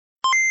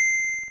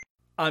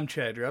I'm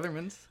Chad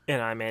Ruthermans,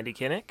 And I'm Andy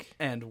Kinnick.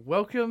 and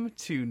welcome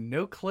to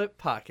No Clip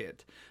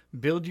Pocket.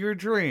 Build your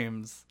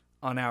dreams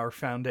on our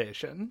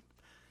foundation.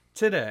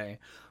 Today,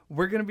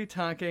 we're going to be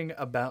talking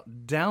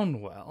about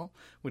Downwell,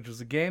 which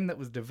was a game that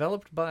was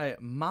developed by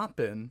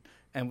Moppin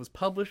and was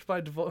published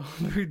by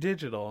Devolver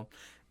Digital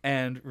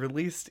and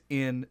released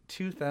in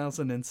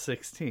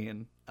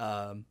 2016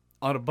 on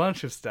a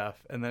bunch of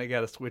stuff, and then it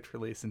got a Switch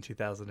release in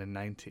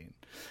 2019.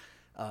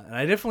 And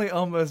I definitely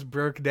almost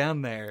broke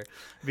down there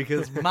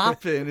because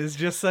Moppin is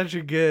just such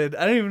a good...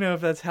 I don't even know if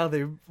that's how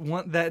they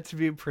want that to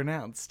be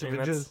pronounced. I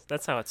mean,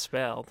 that's how it's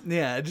spelled.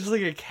 Yeah, just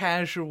like a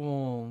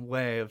casual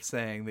way of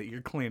saying that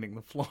you're cleaning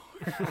the floor.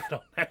 I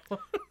don't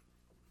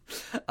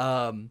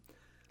know.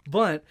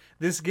 But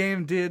this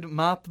game did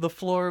mop the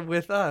floor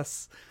with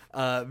us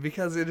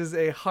because it is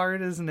a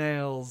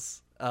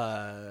hard-as-nails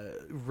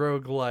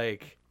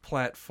roguelike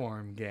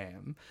platform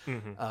game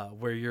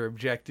where your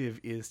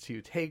objective is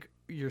to take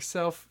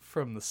yourself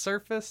from the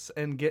surface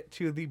and get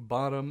to the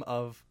bottom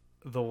of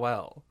the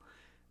well.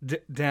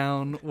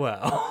 Down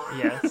well.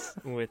 Yes,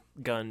 with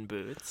gun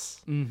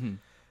boots. Mm-hmm.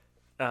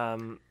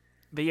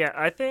 But yeah,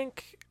 I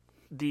think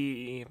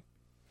the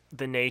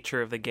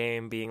nature of the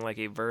game being like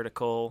a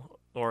vertical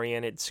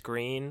oriented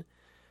screen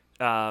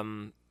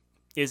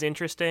is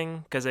interesting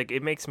because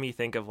it makes me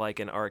think of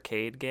like an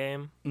arcade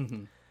game.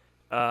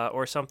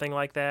 Or something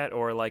like that,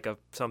 or like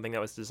something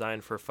that was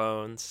designed for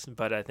phones,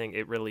 but I think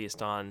it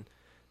released on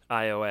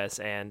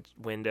iOS and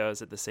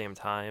Windows at the same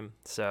time,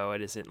 so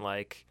it isn't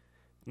like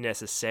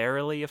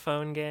necessarily a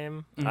phone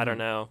game. I don't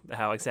know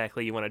how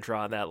exactly you want to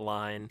draw that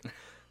line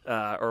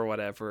or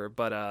whatever,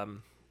 but I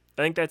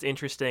think that's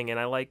interesting, and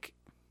I like,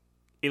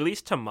 at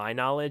least to my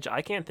knowledge,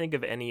 I can't think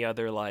of any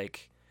other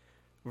like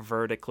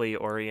vertically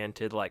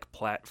oriented like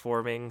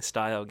platforming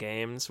style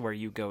games where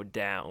you go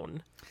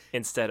down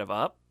instead of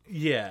up.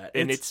 Yeah.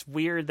 And it's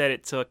weird that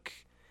it took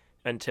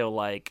until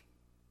like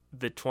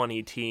the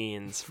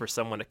 20-teens for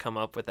someone to come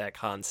up with that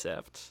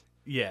concept.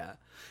 Yeah.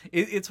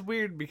 It's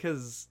weird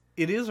because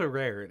it is a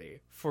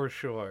rarity, for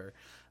sure.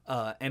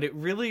 And it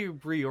really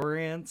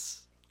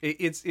reorients...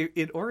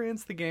 It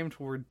orients the game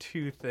toward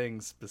two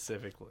things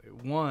specifically.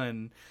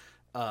 One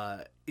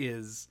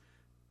is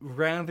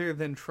rather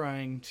than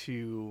trying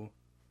to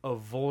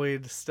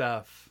avoid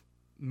stuff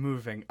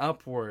moving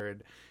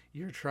upward,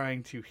 you're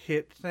trying to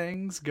hit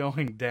things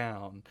going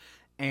down,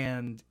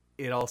 and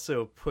it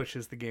also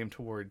pushes the game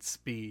towards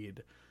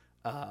speed,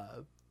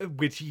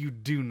 which you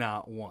do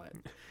not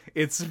want.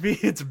 It's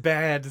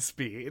bad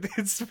speed.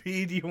 It's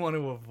speed you want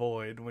to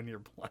avoid when you're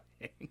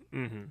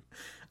playing.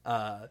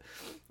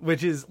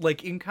 Which is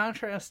like in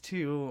contrast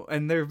to,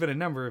 and there have been a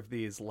number of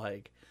these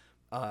like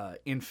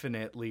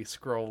infinitely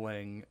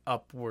scrolling,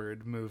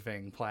 upward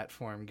moving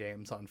platform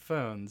games on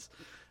phones.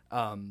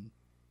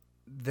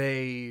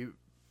 They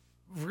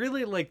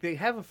really like they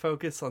have a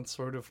focus on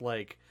sort of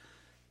like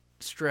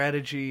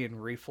strategy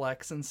and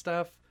reflex and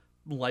stuff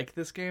like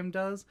this game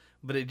does,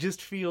 but it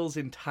just feels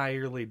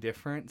entirely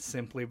different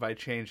simply by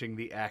changing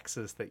the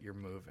axis that you're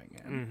moving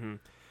in.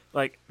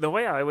 Like the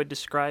way I would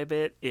describe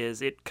it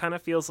is it kind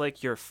of feels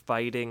like you're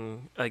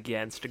fighting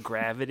against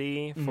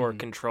gravity for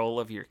control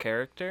of your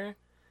character.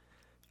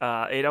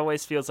 It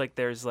always feels like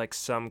there's like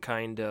some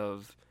kind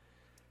of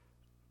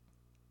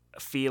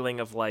feeling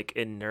of like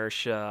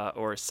inertia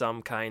or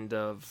some kind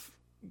of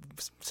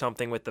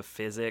something with the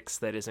physics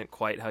that isn't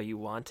quite how you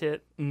want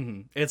it.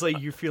 It's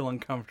like you feel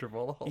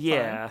uncomfortable the whole time.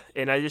 Yeah,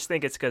 and I just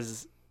think it's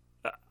because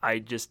I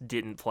just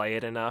didn't play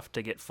it enough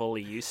to get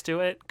fully used to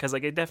it, because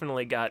like it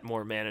definitely got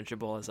more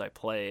manageable as I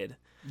played.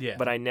 Yeah.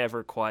 But I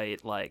never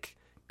quite like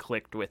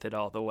clicked with it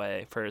all the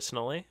way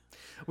personally.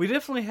 We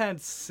definitely had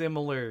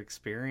similar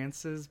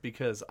experiences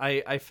because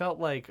I felt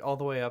like all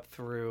the way up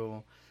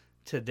through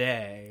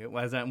today,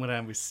 when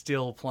I was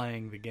still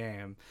playing the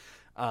game,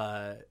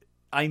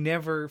 I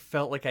never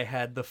felt like I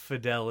had the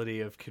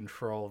fidelity of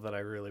control that I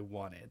really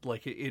wanted.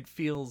 Like it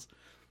feels,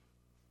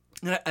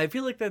 I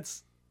feel like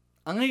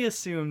I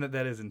assume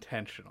that is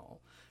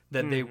intentional,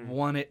 that they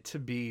want it to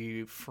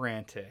be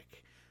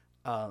frantic,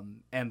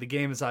 and the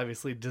game is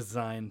obviously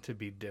designed to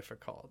be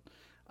difficult.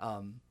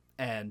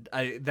 And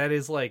that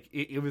is like,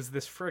 it was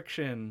this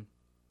friction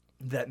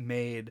that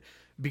made,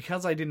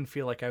 because I didn't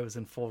feel like I was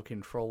in full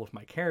control of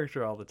my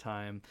character all the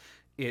time,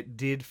 it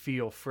did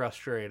feel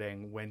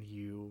frustrating when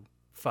you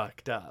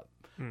fucked up,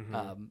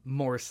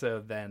 more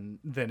so than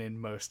in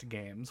most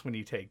games when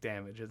you take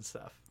damage and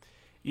stuff.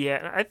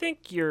 Yeah, I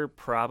think you're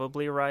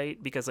probably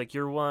right, because like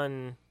your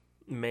one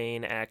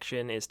main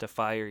action is to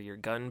fire your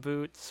gun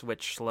boots,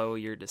 which slow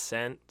your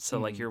descent. So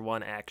like your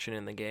one action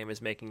in the game is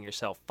making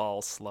yourself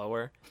fall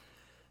slower.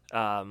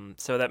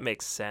 So that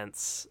makes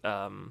sense,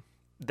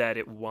 that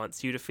it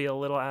wants you to feel a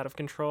little out of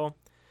control.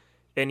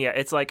 And yeah,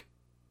 it's like,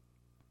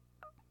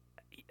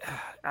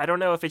 I don't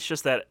know if it's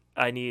just that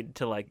I need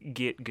to like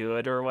get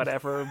good or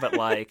whatever, but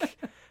like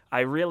I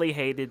really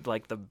hated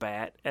like the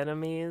bat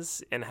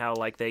enemies and how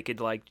like they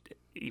could like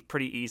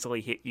pretty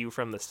easily hit you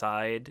from the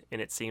side,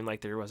 and it seemed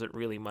like there wasn't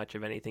really much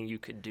of anything you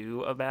could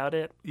do about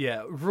it.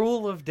 Yeah,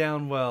 rule of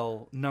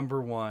Downwell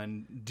number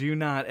 1, do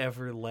not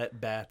ever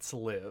let bats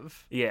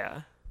live.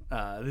 Yeah.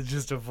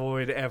 Just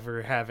avoid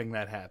ever having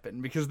that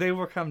happen, because they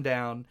will come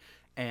down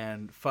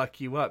and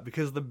fuck you up.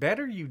 Because the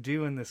better you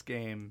do in this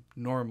game,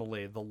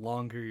 normally, the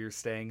longer you're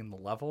staying in the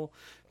level,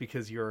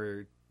 because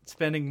you're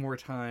spending more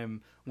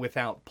time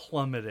without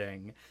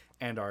plummeting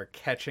and are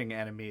catching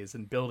enemies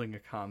and building a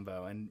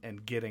combo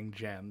and getting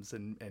gems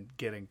and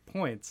getting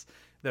points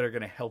that are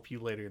going to help you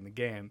later in the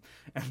game.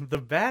 And the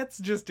bats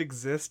just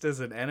exist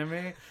as an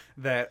enemy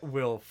that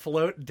will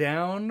float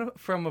down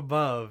from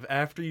above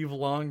after you've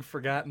long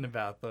forgotten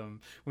about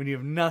them, when you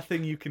have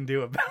nothing you can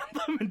do about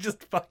them, and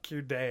just fuck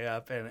your day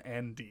up and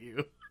end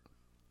you.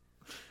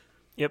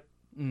 Yep.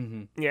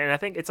 Mm-hmm. Yeah, and I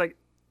think it's like,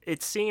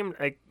 it seemed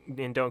like,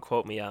 and don't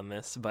quote me on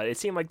this, but it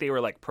seemed like they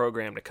were like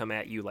programmed to come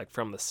at you like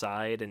from the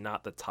side and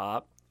not the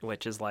top,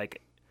 which is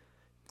like,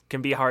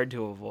 can be hard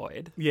to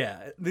avoid. Yeah,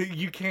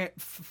 you can't,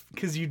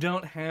 because you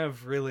don't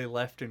have really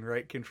left and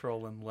right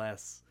control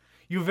unless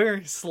you have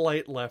very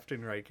slight left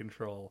and right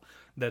control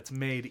that's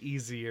made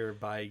easier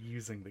by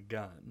using the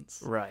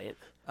guns. Right.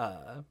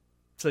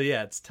 So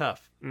yeah, it's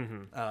tough.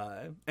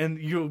 Mm-hmm. And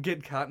you'll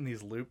get caught in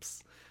these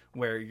loops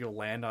where you'll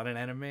land on an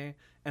enemy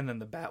and then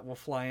the bat will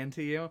fly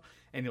into you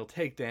and you'll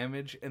take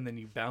damage and then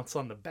you bounce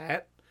on the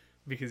bat.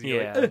 Because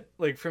you're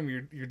like from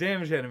your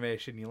damage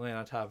animation, you land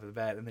on top of the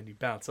bat, and then you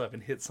bounce up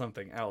and hit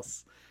something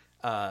else,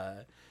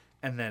 and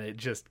then it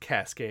just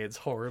cascades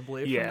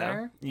horribly from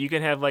there. You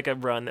can have like a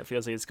run that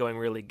feels like it's going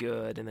really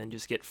good, and then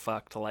just get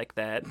fucked like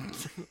that,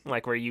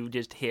 like where you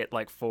just hit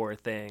like 4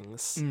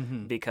 things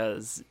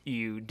because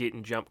you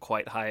didn't jump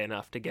quite high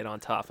enough to get on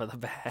top of the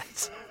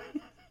bat.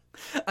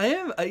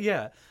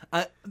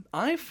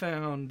 I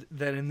found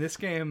that in this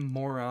game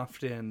more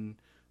often,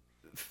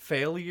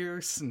 failure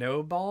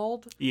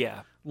snowballed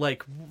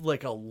like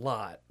a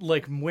lot,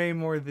 like way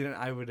more than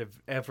I would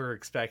have ever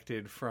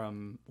expected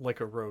from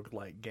like a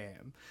roguelike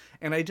game.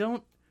 And I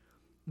don't,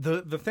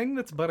 the thing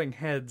that's butting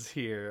heads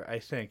here, I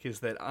think,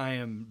 is that I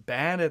am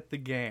bad at the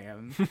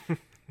game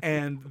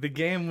and the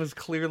game was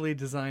clearly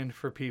designed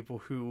for people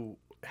who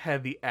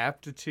had the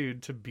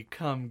aptitude to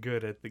become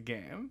good at the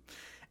game.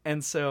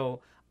 And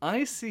so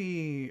I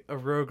see a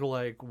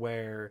roguelike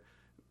where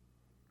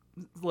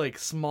like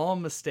small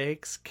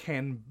mistakes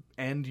can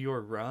end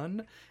your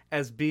run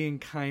as being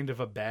kind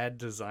of a bad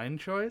design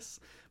choice.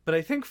 But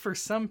I think for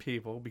some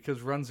people,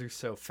 because runs are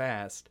so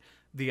fast,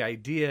 the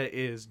idea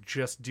is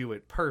just do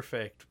it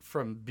perfect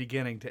from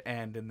beginning to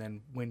end, and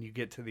then when you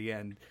get to the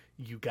end,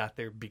 you got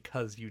there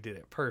because you did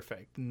it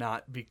perfect,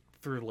 not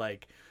through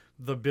like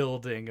the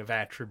building of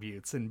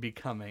attributes and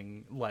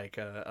becoming like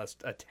a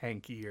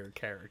tankier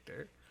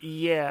character.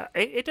 Yeah,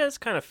 it does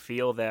kind of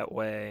feel that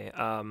way.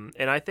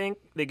 And I think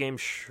the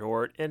game's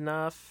short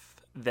enough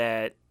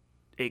that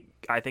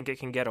I think it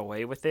can get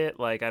away with it.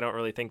 Like, I don't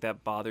really think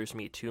that bothers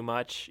me too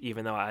much,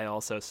 even though I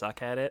also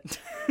suck at it.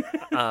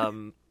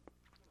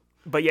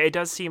 But yeah, it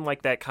does seem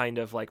like that kind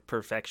of like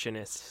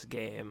perfectionist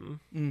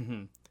game.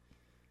 Mm-hmm.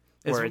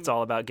 Where it's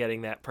all about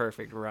getting that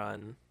perfect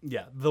run.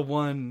 Yeah, the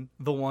one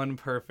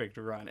perfect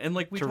run. And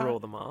like to rule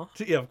them all.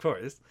 Yeah, of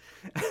course.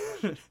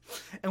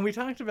 And we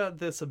talked about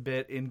this a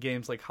bit in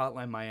games like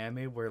Hotline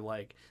Miami, where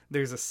like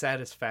there's a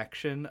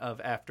satisfaction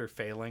of, after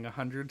failing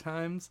 100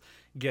 times,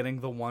 getting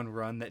the one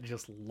run that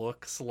just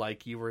looks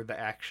like you were the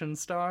action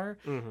star,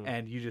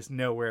 and you just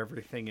know where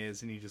everything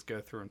is, and you just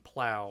go through and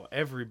plow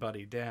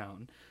everybody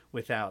down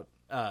without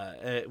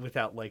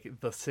like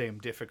the same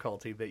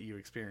difficulty that you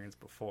experienced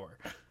before.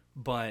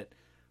 But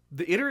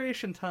the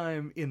iteration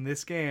time in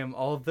this game,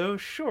 although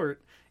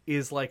short,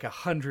 is like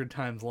 100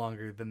 times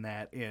longer than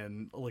that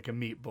in like a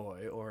Meat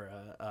Boy or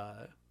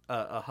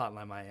a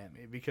Hotline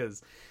Miami,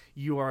 because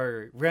you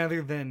are,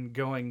 rather than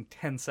going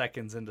 10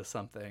 seconds into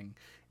something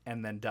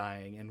and then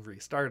dying and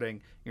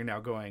restarting, you're now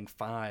going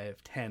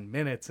 5-10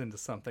 minutes into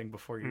something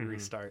before you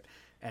restart,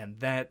 and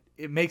that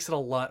it makes it a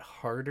lot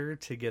harder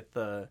to get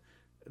the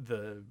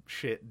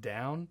shit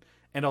down.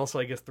 And also,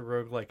 I guess the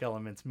roguelike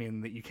elements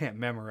mean that you can't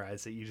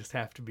memorize it. You just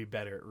have to be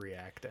better at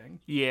reacting.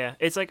 Yeah,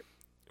 it's like,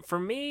 for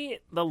me,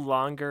 the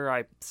longer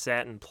I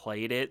sat and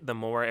played it, the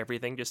more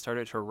everything just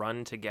started to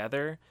run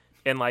together.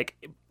 And,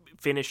 like,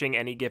 finishing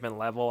any given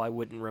level, I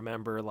wouldn't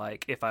remember,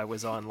 like, if I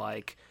was on,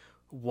 like,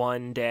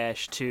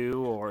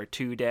 1-2 or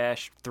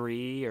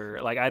 2-3,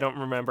 or, like, I don't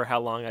remember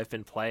how long I've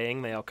been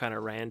playing. They all kind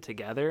of ran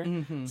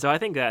together. So I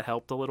think that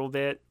helped a little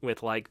bit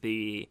with, like,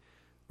 the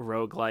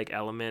roguelike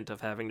element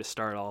of having to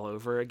start all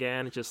over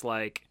again. It just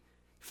like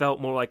felt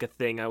more like a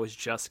thing I was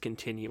just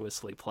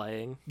continuously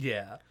playing.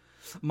 Yeah,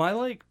 my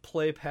like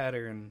play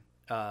pattern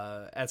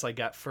as I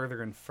got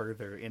further and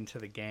further into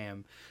the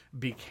game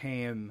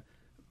became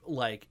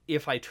like,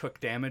 if I took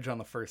damage on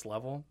the first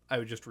level, I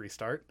would just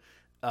restart.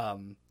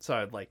 So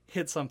I'd like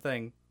hit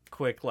something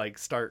quick, like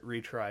start,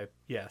 retry,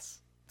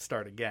 yes,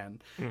 start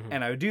again. Mm-hmm.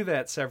 And I would do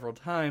that several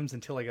times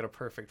until I got a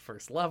perfect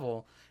first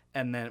level.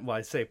 And then, well,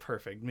 I say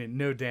perfect, I mean,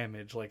 no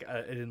damage. Like,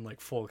 I didn't,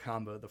 like, full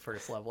combo the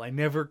first level. I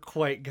never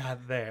quite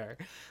got there.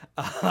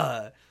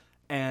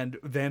 And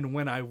then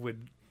when I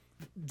would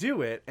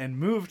do it and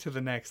move to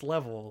the next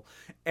level,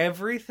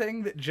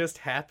 everything that just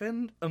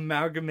happened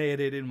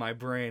amalgamated in my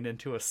brain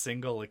into a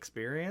single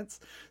experience.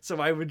 So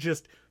I would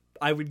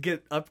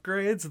get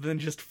upgrades and then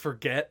just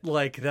forget,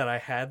 like, that I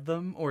had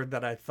them, or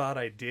that I thought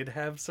I did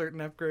have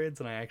certain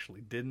upgrades and I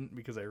actually didn't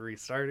because I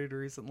restarted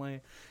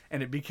recently.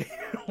 And it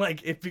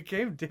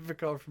became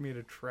difficult for me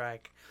to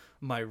track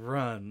my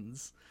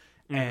runs.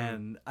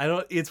 And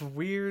it's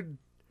weird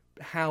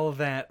how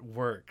that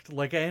worked.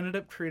 Like, I ended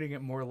up treating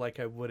it more like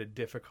I would a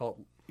difficult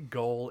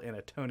goal in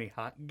a Tony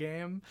Hawk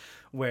game,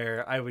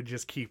 where I would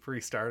just keep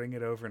restarting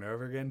it over and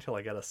over again until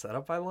I got a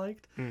setup I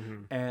liked,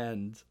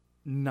 and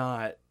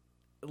not,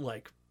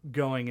 like,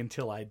 going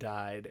until I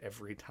died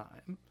every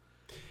time.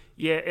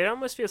 Yeah, it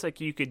almost feels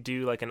like you could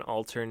do, like, an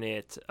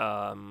alternate,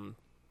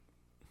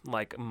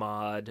 like,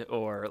 mod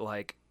or,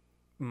 like,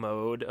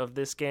 mode of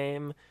this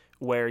game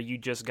where you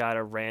just got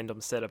a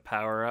random set of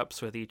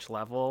power-ups with each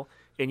level,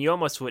 and you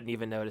almost wouldn't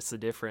even notice the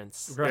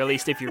difference. Right. Or at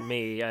least if you're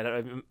me. I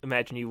don't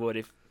imagine you would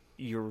if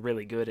you're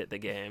really good at the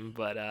game.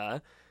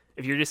 But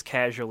if you're just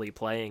casually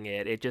playing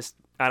it, it just,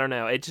 I don't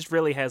know, it just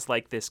really has,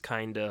 like, this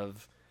kind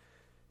of,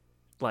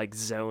 like,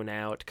 zone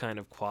out kind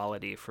of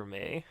quality for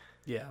me.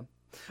 Yeah.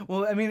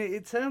 Well, I mean,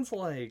 it sounds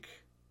like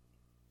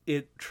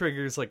it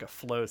triggers, like, a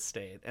flow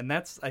state, and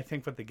that's, I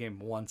think, what the game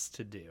wants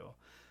to do.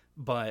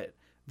 But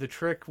the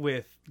trick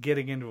with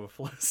getting into a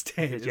flow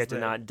state is you have to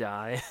not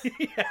die.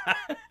 Yeah.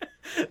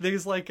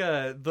 There's, like,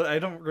 I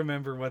don't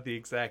remember what the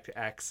exact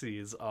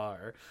axes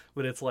are,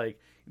 but it's like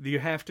you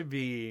have to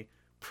be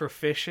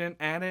proficient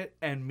at it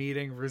and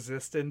meeting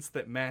resistance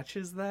that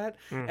matches that.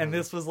 And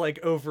this was,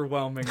 like,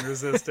 overwhelming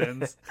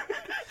resistance.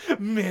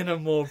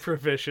 Minimal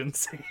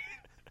proficiency.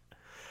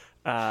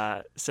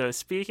 So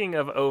speaking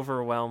of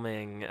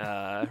overwhelming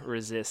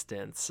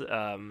resistance,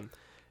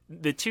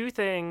 the two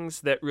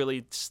things that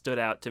really stood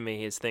out to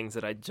me as things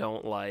that I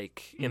don't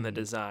like in the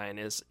design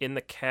is in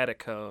the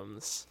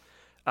catacombs,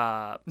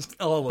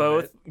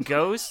 both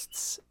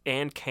ghosts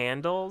and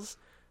candles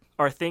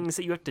are things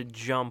that you have to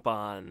jump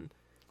on,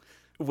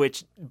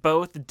 which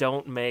both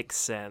don't make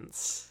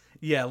sense.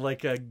 Yeah,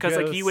 like a because,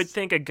 like, you would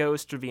think a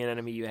ghost would be an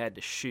enemy you had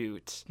to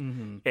shoot,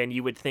 and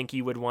you would think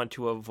you would want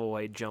to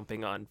avoid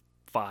jumping on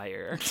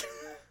fire.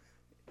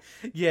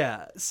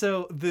 Yeah,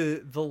 so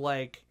the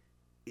like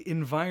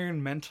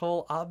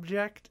environmental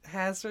object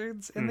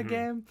hazards in the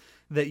game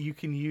that you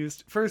can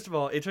use. First of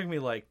all, it took me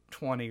like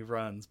 20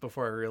 runs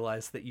before I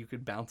realized that you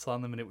could bounce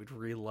on them and it would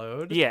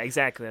reload. Yeah,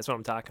 exactly. That's what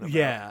I'm talking about.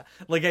 Yeah,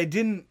 like that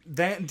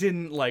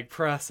didn't like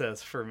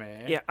process for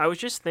me. Yeah, I was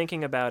just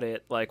thinking about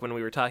it, like, when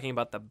we were talking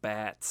about the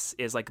bats,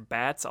 is, like,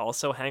 bats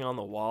also hang on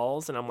the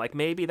walls, and I'm like,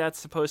 maybe that's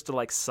supposed to,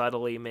 like,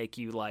 subtly make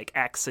you, like,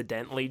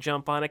 accidentally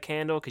jump on a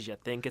candle because you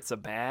think it's a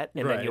bat,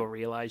 and then you'll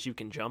realize you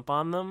can jump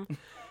on them.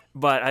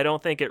 But I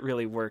don't think it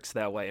really works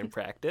that way in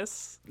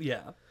practice.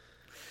 Yeah.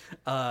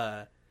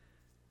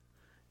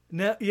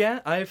 No,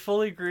 yeah, I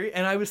fully agree.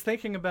 And I was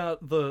thinking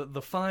about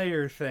the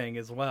fire thing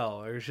as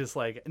well. It was just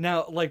like,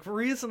 now, like,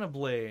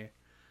 reasonably,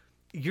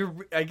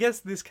 I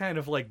guess this kind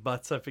of, like,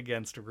 butts up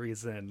against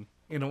reason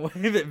in a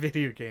way that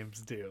video games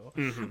do.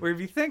 Where if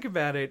you think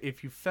about it,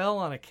 if you fell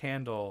on a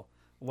candle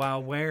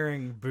while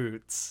wearing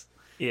boots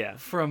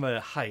from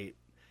a height,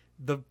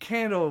 the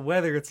candle,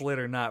 whether it's lit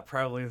or not,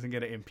 probably isn't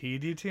going to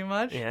impede you too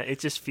much. Yeah,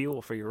 it's just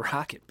fuel for your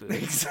rocket boots.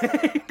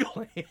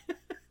 Exactly.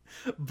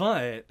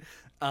 But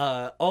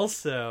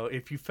also,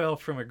 if you fell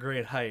from a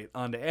great height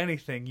onto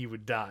anything, you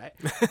would die.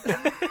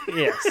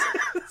 Yes.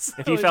 So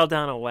if you fell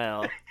down a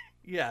well.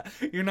 Yeah,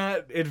 you're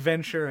not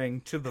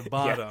adventuring to the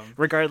bottom. Yeah,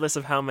 regardless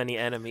of how many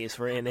enemies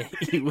were in it,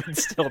 you would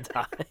still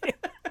die.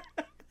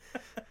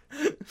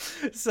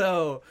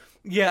 So,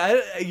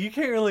 yeah, you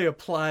can't really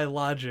apply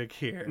logic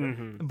here.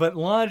 But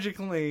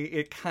logically,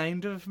 it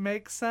kind of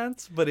makes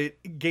sense. But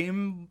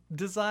game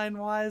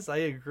design-wise, I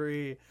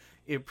agree.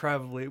 It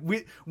probably...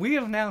 We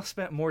have now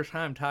spent more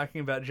time talking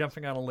about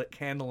jumping on a lit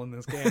candle in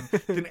this game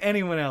than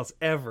anyone else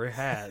ever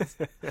has.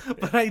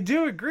 But I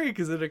do agree,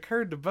 because it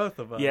occurred to both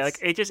of us. Yeah, like,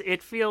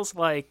 it feels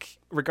like,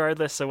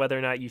 regardless of whether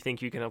or not you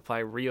think you can apply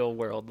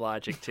real-world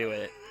logic to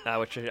it,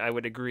 which I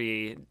would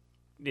agree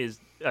is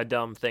a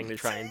dumb thing to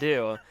try and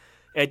do,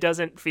 it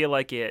doesn't feel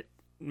like it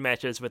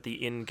matches with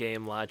the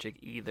in-game logic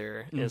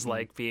either, is,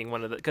 like, being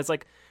one of the... Because,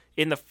 like,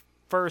 in the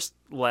first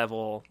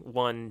level,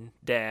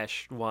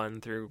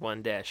 1-1 through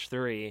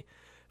 1-3,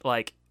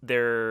 like,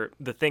 the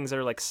things that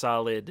are, like,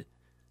 solid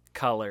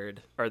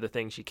colored are the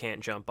things you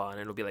can't jump on.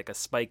 It'll be like a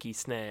spiky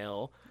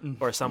snail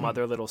or some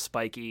other little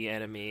spiky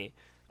enemy,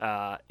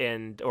 or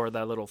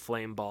the little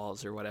flame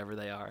balls or whatever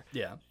they are.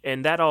 Yeah.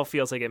 And that all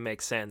feels like it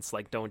makes sense.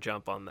 Like, don't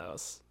jump on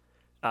those.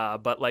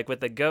 But, like,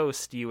 with a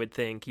ghost, you would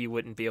think you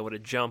wouldn't be able to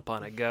jump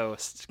on a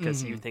ghost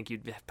because you think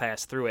you'd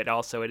pass through it.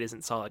 Also, it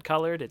isn't solid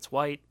colored. It's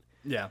white.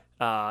 Yeah.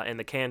 And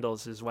the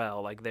candles as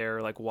well, like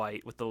they're like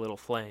white with the little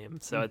flame.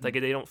 So it's like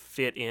they don't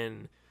fit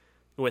in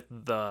with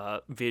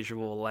the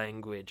visual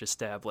language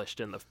established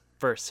in the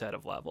first set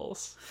of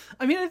levels.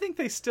 I mean, I think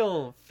they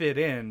still fit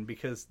in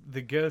because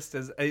the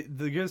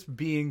ghost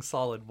being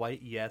solid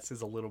white, yes,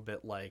 is a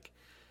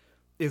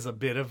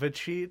bit of a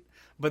cheat.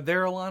 But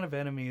there are a lot of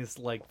enemies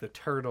like the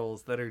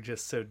turtles that are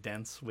just so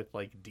dense with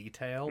like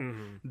detail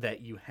that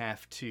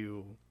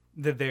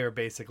they are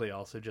basically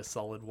also just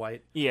solid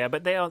white. Yeah,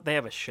 but they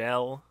have a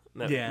shell.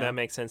 That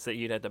makes sense that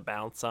you'd have to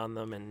bounce on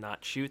them and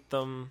not shoot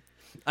them.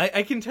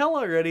 I can tell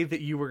already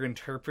that you were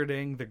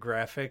interpreting the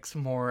graphics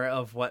more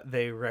of what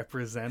they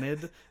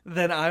represented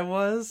than I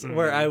was,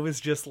 where I was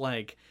just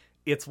like,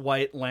 it's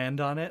white, land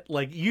on it.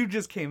 Like, you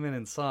just came in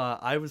and saw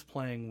I was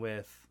playing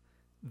with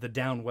the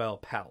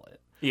Downwell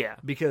palette. Yeah.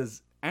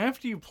 Because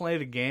after you play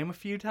the game a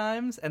few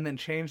times and then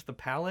change the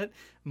palette,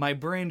 my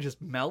brain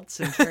just melts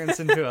and turns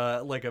into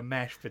a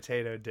mashed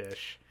potato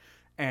dish.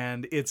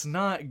 And it's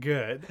not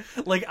good.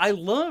 Like, I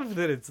love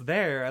that it's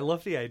there. I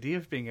love the idea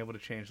of being able to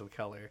change the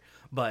color,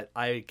 but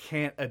I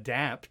can't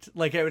adapt.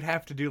 Like, I would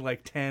have to do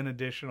like 10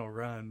 additional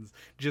runs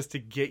just to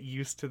get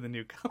used to the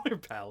new color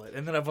palette,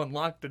 and then I've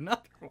unlocked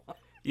another one.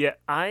 Yeah,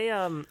 I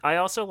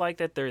also like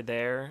that they're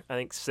there. I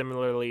think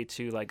similarly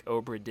to like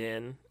Obra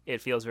Dinn,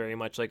 it feels very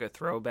much like a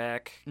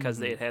throwback because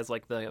it has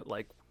like the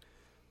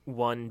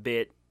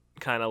 1-bit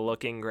kind of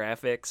looking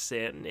graphics,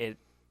 and it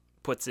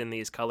puts in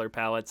these color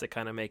palettes that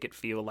kind of make it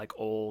feel like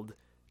old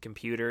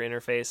computer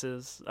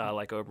interfaces,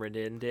 like Obra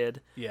Dinn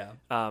did. Yeah.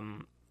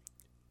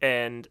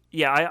 And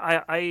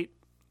yeah, I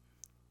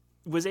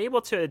was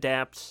able to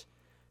adapt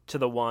to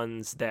the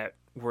ones that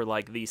were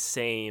like the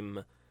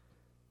same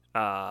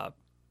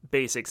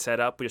basic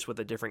setup, just with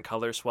a different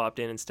color swapped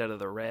in instead of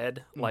the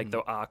red. Like the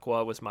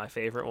aqua was my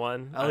favorite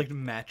one. I like to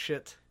match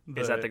it.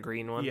 Is that the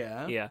green one?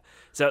 Yeah. Yeah.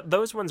 So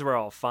those ones were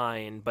all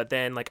fine, but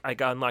then like I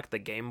got unlocked the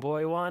Game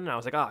Boy one, and I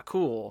was like, ah,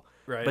 cool.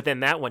 Right. But then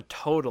that one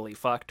totally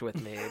fucked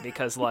with me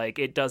because like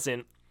it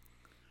doesn't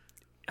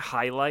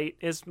highlight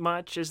as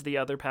much as the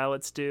other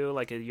palettes do.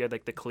 Like you had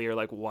like the clear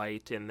like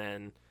white and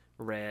then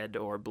red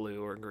or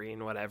blue or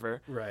green,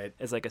 whatever, right,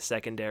 as like a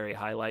secondary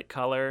highlight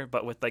color.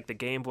 But with like the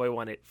Game Boy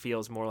one, it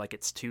feels more like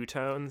it's two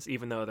tones,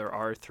 even though there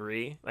are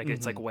three. Like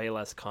it's like way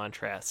less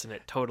contrast, and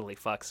it totally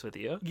fucks with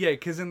you. Yeah,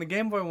 because in the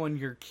Game Boy one,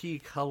 your key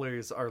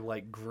colors are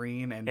like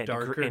green and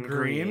darker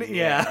green.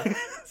 Yeah.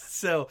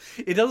 So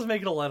it does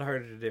make it a lot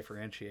harder to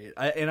differentiate.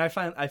 I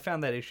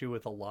found that issue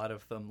with a lot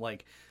of them.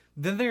 Like,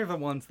 then there are the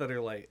ones that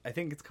are like, I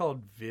think it's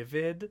called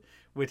Vivid,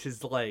 which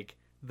is like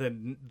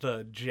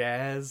the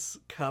jazz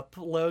cup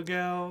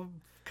logo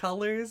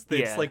colors.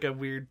 It's like a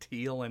weird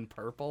teal and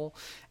purple,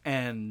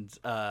 and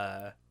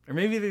or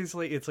maybe it's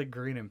like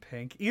green and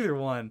pink. Either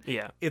one.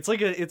 Yeah. It's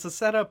a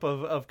setup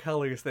of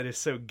colors that is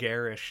so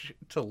garish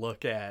to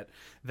look at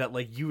that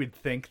like you would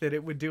think that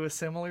it would do a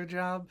similar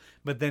job,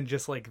 but then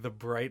just like the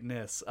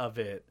brightness of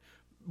it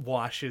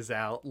washes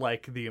out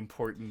like the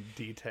important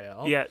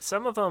detail. Yeah,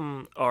 some of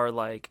them are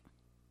like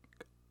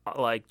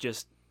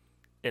just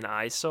an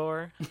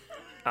eyesore.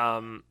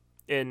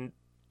 And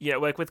yeah,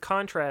 like with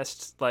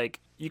contrast, like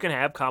you can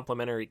have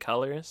complementary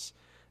colors,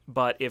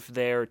 but if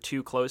they're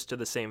too close to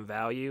the same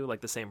value,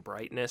 like the same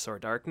brightness or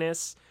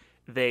darkness,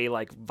 they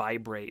like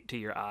vibrate to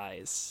your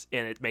eyes,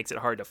 and it makes it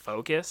hard to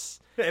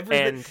focus.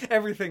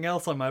 Everything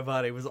else on my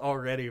body was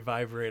already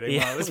vibrating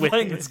while I was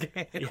playing this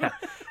game. Yeah.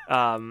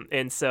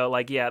 And so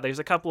like, yeah, there's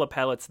a couple of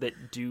palettes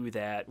that do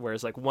that,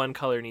 whereas like one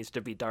color needs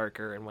to be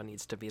darker and one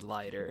needs to be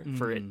lighter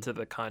for it to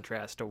the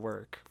contrast to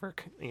work, for,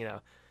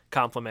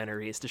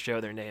 complementaries to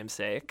show their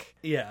namesake.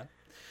 Yeah.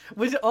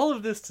 Which, all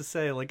of this to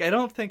say, like, I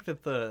don't think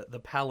that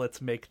the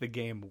palettes make the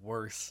game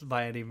worse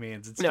by any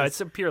means.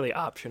 It's a purely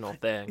optional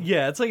thing.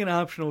 Yeah, it's like an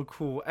optional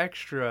cool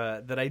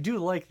extra that I do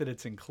like that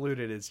it's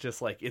included. It's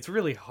just like, it's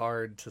really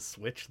hard to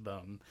switch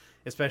them,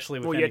 especially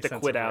with any sense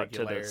of regularity. You have to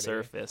quit out to the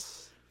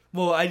surface.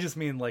 Well, I just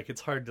mean like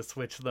it's hard to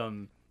switch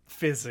them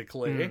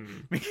physically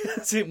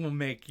because it will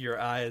make your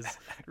eyes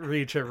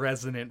reach a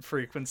resonant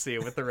frequency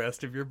with the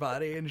rest of your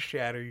body and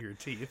shatter your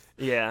teeth.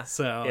 Yeah.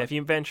 So if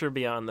you venture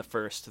beyond the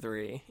first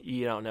three,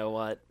 you don't know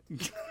what.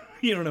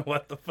 You don't know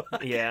what the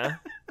fuck. Yeah.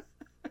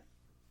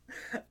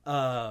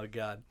 Oh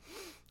god.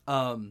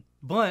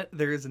 But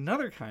there is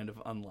another kind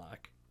of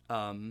unlock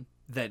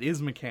that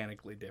is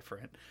mechanically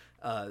different,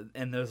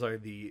 and those are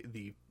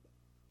the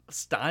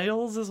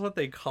styles is what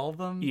they call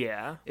them.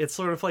 Yeah. It's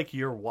sort of like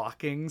your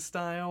walking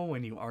style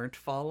when you aren't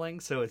falling,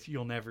 so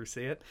you'll never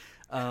see it.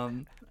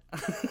 And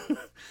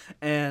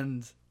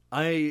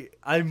I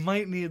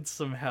might need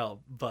some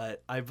help,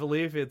 but I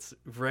believe it's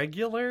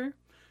regular,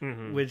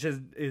 which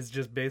is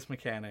just base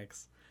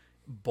mechanics.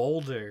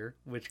 Boulder,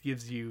 which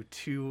gives you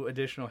 2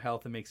 additional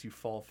health and makes you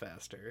fall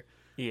faster.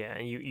 Yeah,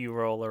 and you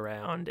roll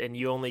around, and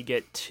you only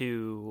get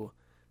 2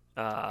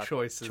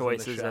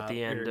 choices at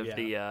the end of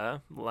the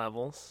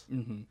levels.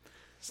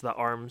 So the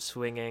arm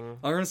swing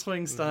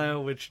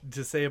style, which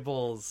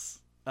disables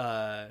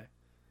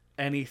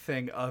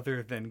anything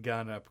other than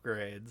gun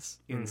upgrades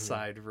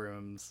inside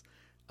rooms,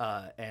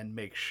 and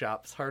makes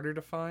shops harder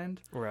to find.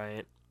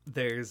 Right.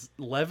 There's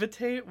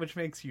levitate, which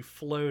makes you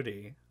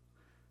floaty,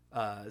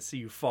 so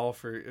you fall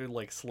for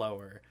like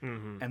slower.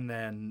 Mm-hmm. And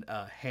then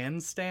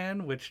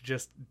handstand, which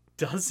just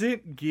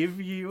doesn't give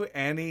you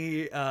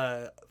any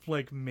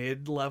like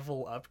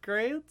mid-level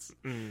upgrades.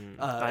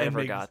 I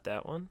never got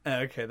that one.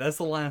 Okay, that's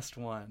the last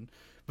one.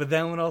 But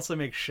that one also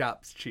makes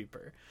shops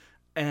cheaper.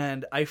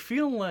 And I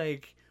feel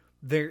like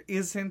there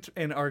isn't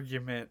an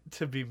argument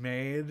to be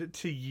made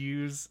to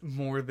use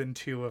more than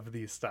 2 of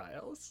these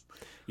styles.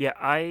 Yeah,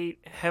 I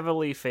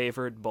heavily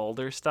favored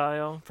boulder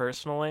style,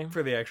 personally.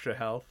 For the extra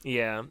health.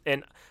 Yeah,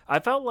 and I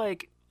felt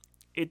like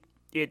it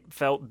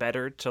felt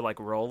better to, like,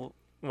 roll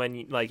when,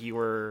 you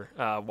were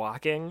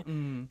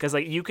walking. Because,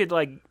 like, you could,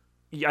 like...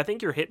 I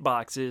think your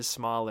hitbox is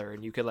smaller,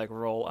 and you could, like,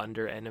 roll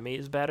under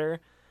enemies better.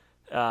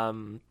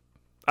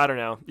 I don't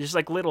know, just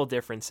like little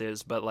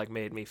differences, but like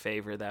made me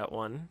favor that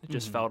one. It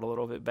just felt a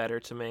little bit better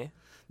to me.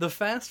 The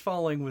fast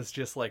falling was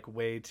just like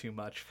way too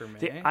much for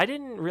me. I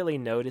didn't really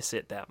notice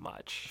it that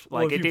much.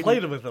 Like, well, if you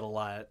played with it a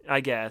lot,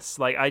 I guess.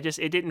 Like,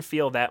 it didn't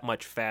feel that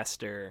much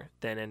faster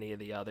than any of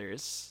the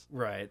others.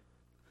 Right.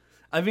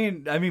 I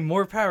mean,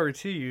 more power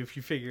to you if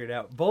you figure it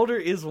out. Boulder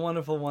is one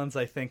of the ones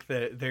I think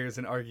that there's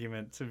an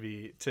argument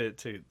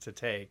to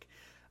take.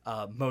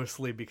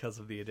 Mostly because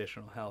of the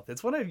additional health.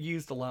 It's what I've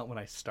used a lot when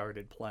I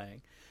started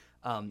playing.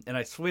 And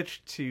I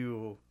switched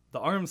to the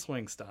arm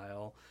swing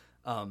style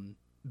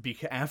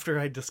after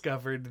I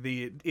discovered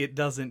the it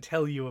doesn't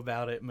tell you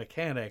about it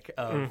mechanic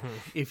of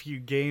if you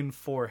gain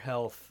 4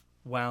 health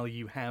while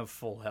you have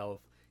full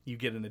health, you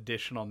get an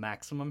additional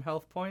maximum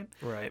health point.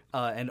 Right.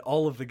 And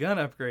all of the gun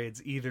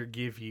upgrades either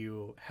give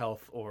you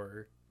health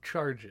or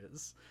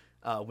charges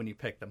when you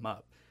pick them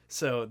up.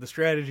 So the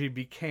strategy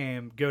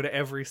became go to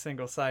every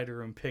single side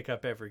room, pick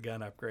up every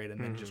gun upgrade, and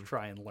then just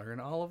try and learn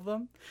all of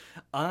them.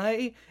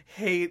 I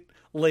hate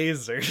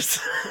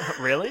lasers.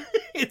 Really?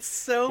 It's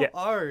so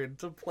hard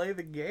to play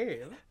the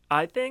game.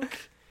 I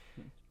think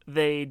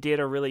they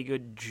did a really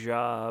good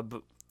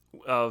job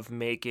of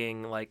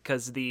making, like,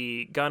 because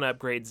the gun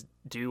upgrades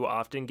do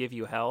often give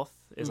you health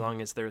as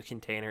long as their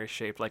container is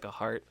shaped like a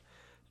heart,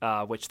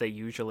 which they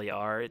usually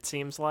are, it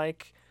seems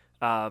like.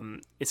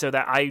 So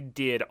that I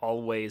did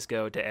always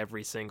go to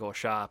every single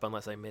shop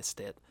unless I missed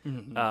it,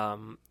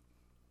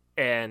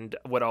 and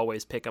would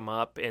always pick them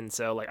up. And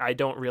so, like, I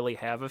don't really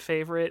have a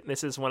favorite.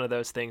 This is one of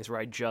those things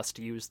where I just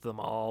used them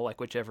all, like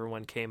whichever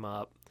one came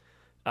up.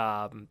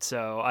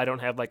 So I don't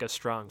have like a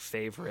strong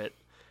favorite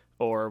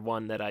or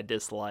one that I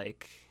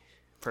dislike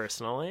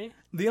personally.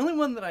 The only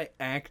one that I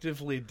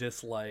actively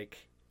dislike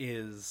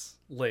is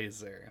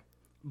laser,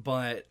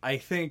 but I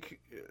think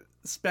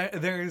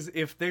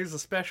if there's a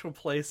special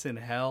place in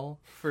hell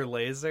for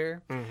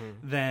laser,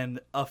 then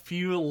a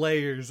few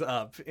layers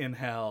up in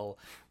hell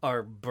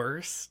are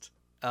burst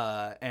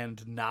and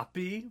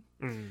nappy,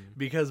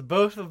 because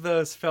both of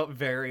those felt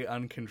very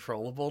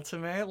uncontrollable to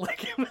me.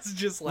 Like, it was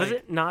just like, was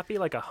it not be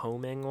like a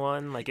homing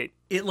one? Like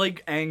it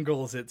like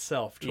angles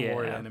itself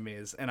toward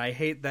enemies, and I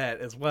hate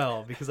that as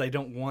well because I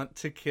don't want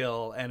to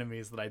kill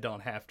enemies that I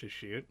don't have to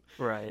shoot.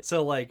 Right.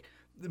 So like,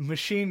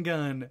 machine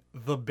gun,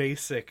 the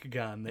basic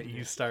gun that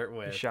you start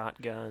with.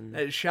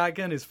 Shotgun.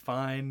 Shotgun is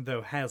fine,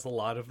 though has a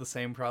lot of the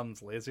same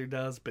problems laser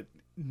does, but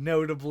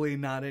notably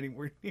not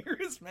anywhere near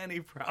as many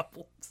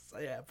problems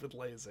I have with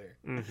laser.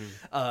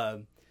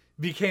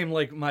 Became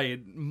like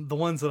the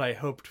ones that I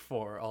hoped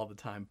for all the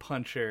time.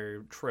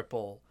 Puncher,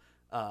 triple,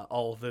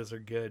 all of those are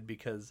good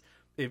because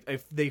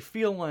if they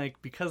feel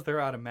like, because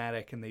they're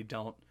automatic and they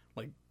don't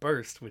like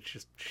burst, which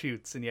just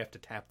shoots and you have to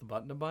tap the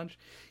button a bunch,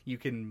 you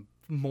can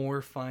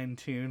more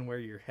fine-tune where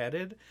you're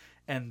headed,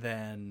 and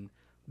then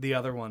the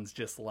other ones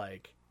just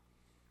like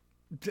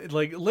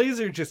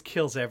laser just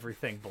kills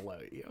everything below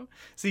you,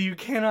 so you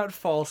cannot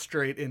fall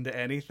straight into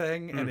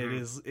anything, and it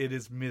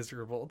is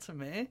miserable to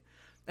me,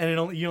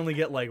 and you only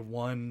get like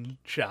 1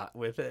 shot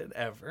with it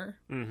ever,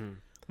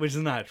 which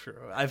is not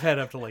true. I've had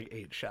up to like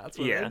 8 shots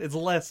with it. It's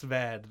less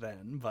bad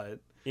then, but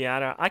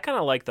yeah, I kind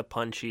of like the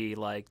punchy,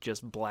 like,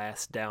 just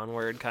blast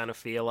downward kind of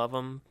feel of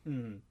them.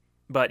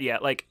 But yeah,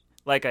 like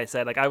I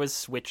said, like, I was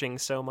switching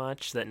so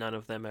much that none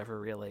of them ever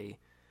really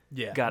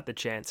got the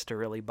chance to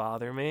really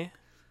bother me.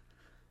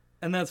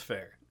 And that's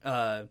fair.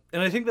 And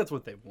I think that's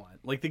what they want.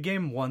 Like, the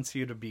game wants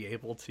you to be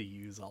able to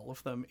use all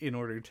of them in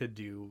order to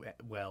do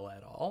well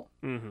at all.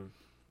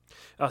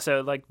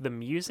 Also, like, the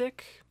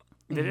music,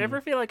 did it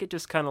ever feel like it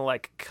just kind of,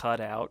 like, cut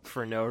out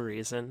for no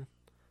reason?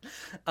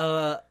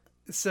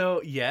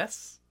 So,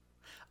 yes.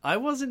 I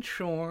wasn't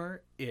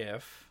sure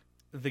if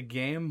the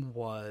game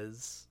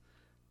was,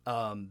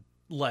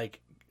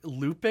 like,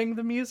 looping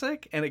the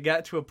music, and it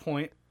got to a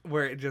point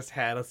where it just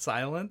had a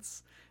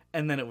silence,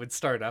 and then it would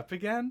start up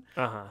again,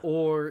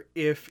 or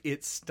if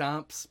it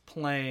stops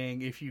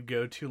playing if you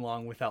go too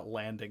long without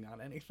landing on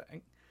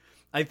anything.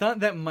 I thought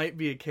that might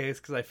be a case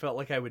because I felt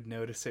like I would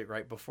notice it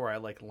right before I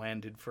like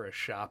landed for a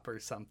shop or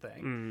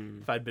something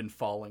if I'd been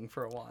falling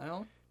for a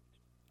while.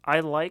 I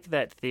like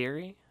that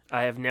theory.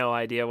 I have no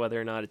idea whether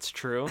or not it's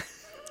true.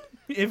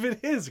 If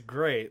it is,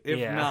 great. If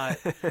Yeah.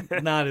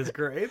 not as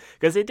great.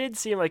 Because it did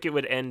seem like it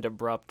would end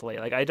abruptly.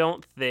 Like, I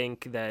don't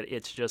think that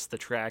it's just the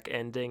track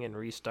ending and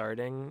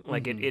restarting.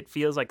 Like, it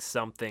feels like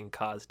something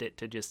caused it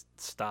to just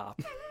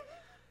stop.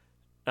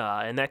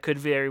 And that could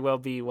very well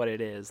be what it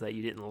is, that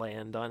you didn't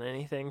land on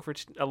anything for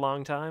a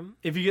long time.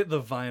 If you get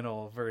the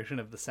vinyl version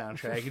of the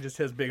soundtrack, it just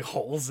has big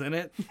holes in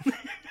it.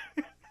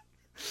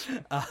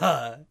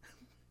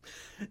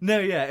 No,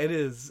 yeah, it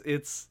is.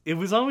 It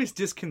was always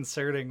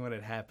disconcerting when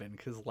it happened,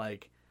 because,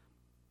 like,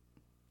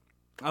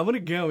 I want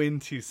to go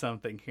into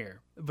something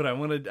here, but I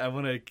want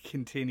to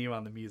continue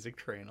on the music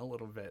train a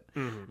little bit,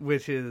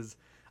 which is,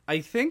 I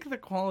think the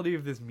quality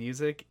of this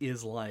music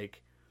is,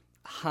 like,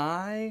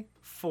 high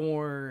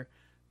for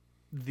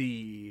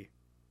the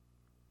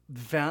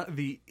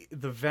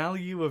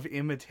value of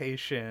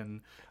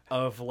imitation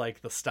of,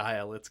 like, the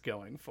style it's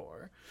going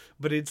for,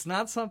 but it's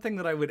not something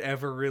that I would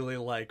ever really,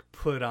 like,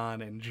 put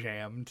on and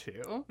jam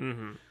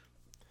to.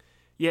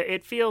 Yeah,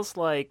 it feels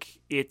like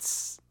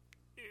it's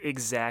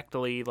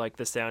exactly like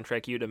the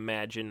soundtrack you'd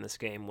imagine this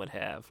game would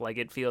have. Like,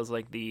 it feels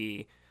like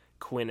the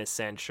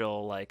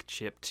quintessential, like,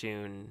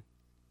 chiptune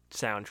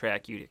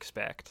soundtrack you'd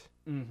expect.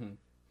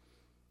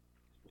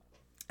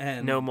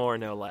 And no more,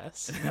 no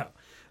less. no,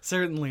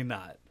 certainly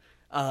not.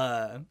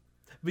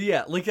 But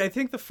yeah, like, I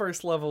think the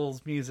first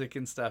level's music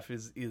and stuff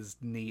is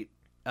neat.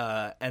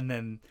 And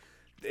then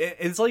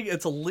it's like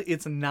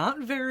it's not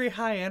very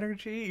high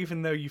energy,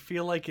 even though you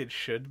feel like it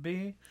should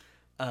be.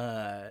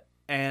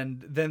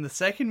 And then the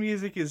second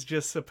music is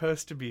just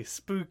supposed to be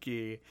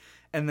spooky.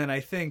 And then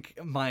I think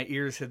my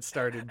ears had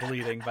started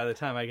bleeding by the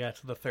time I got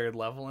to the third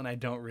level, and I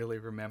don't really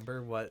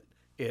remember what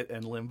it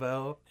and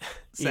Limbo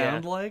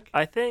sound like.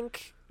 I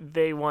think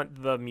they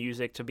want the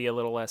music to be a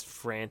little less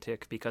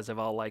frantic because of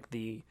all, like,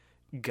 the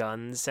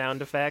gun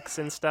sound effects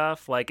and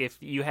stuff. Like, if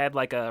you had,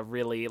 like, a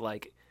really,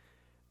 like,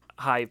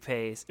 high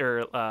pace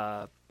or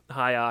high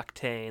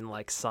octane,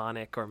 like,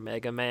 Sonic or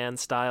Mega Man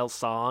style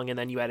song, and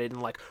then you added in,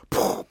 like,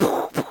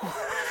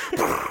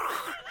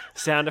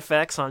 sound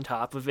effects on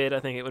top of it, I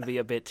think it would be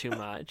a bit too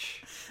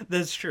much.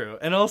 That's true.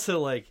 And also,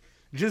 like,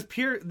 this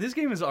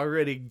game is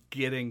already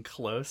getting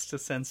close to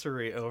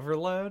sensory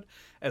overload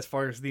as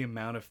far as the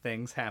amount of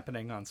things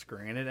happening on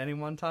screen at any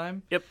one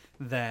time. Yep.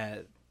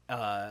 That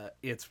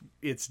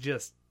it's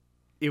just,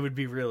 it would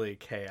be really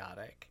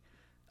chaotic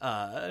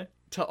to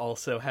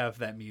also have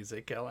that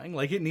music going.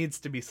 Like, it needs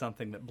to be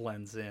something that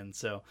blends in.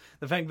 So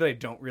the fact that I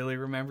don't really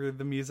remember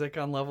the music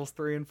on levels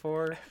 3 and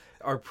 4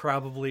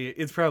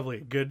 it's probably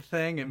a good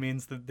thing. It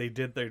means that they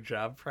did their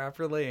job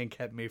properly and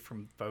kept me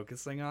from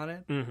focusing on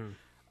it.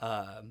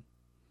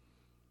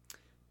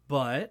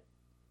 But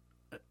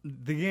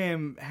the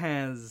game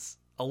has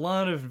a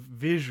lot of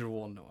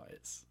visual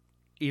noise,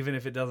 even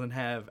if it doesn't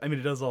have... I mean,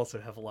 it does also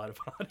have a lot of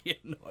audio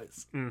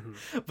noise.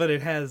 But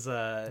it has...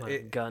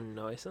 gun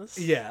noises?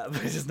 Yeah,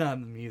 but it's just not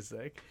in the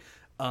music.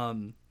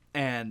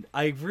 And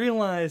I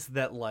realized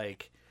that,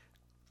 like,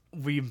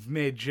 we've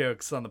made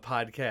jokes on the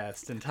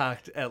podcast and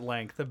talked at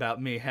length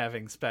about me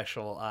having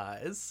special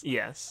eyes.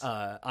 Yes.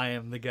 I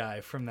am the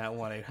guy from that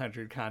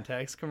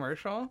 1-800-CONTACTS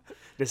commercial.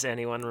 Does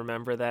anyone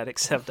remember that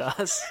except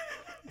us?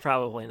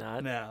 Probably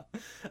not. No.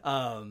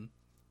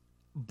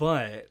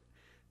 But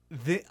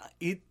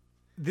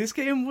this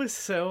game was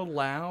so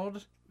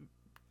loud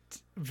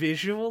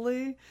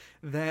visually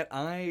that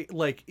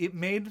it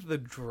made the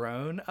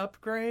drone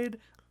upgrade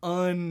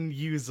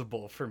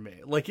unusable for me.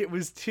 Like, it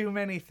was too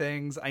many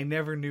things. I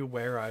never knew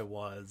where I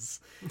was.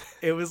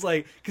 It was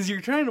like, because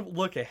you're trying to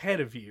look ahead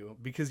of you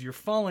because you're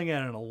falling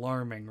at an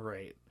alarming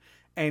rate,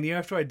 and you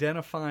have to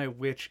identify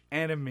which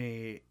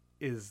enemy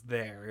is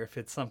there, if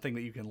it's something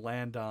that you can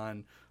land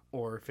on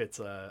or if it's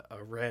a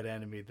red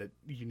enemy that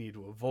you need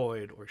to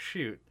avoid or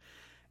shoot.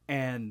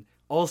 And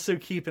also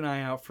keep an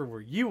eye out for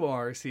where you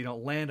are so you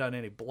don't land on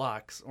any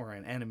blocks or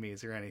on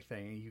enemies or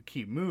anything, and you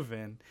keep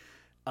moving.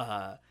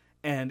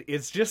 And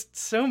it's just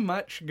so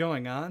much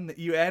going on that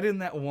you add in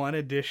that one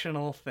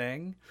additional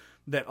thing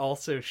that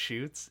also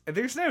shoots.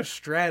 There's no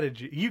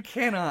strategy. You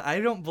cannot... I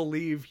don't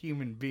believe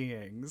human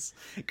beings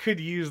could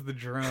use the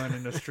drone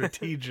in a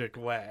strategic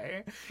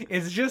way.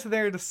 It's just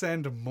there to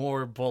send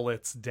more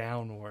bullets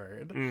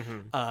downward.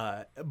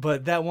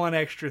 But that one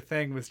extra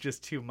thing was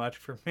just too much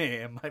for me,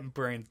 and my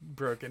brain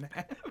broke in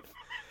half.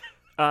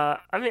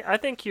 I mean, I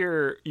think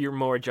you're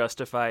more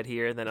justified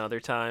here than other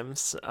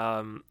times.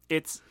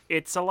 It's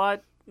a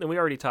lot... We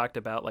already talked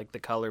about, like, the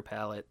color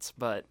palettes,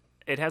 but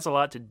it has a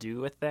lot to do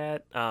with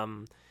that.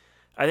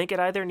 I think it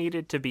either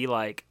needed to be,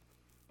 like,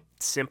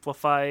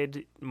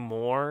 simplified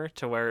more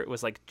to where it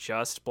was, like,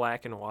 just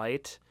black and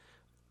white,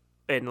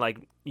 and,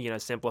 like, you know,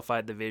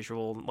 simplified the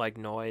visual, like,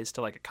 noise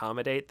to, like,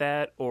 accommodate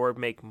that, or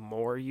make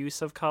more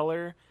use of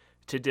color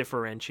to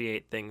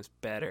differentiate things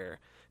better.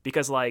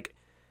 Because, like,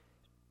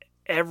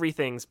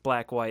 everything's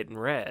black, white,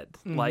 and red.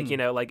 Like, you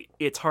know, like,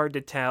 it's hard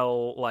to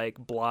tell, like,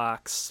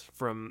 blocks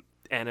from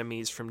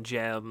enemies, from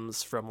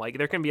gems, from, like,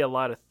 there can be a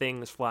lot of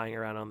things flying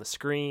around on the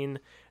screen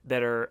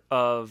that are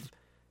of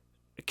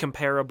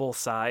comparable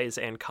size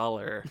and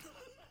color.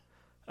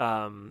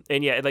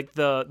 And yeah, like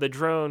the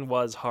drone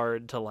was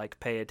hard to like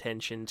pay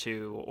attention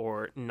to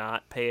or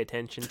not pay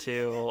attention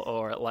to,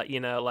 or like, you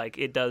know, like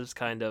it does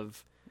kind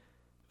of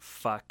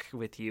fuck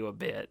with you a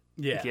bit,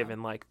 Yeah.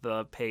 given like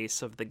the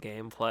pace of the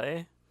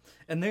gameplay.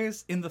 And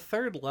there's in the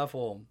third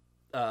level,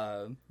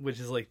 which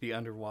is like the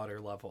underwater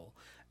level,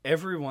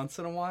 every once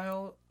in a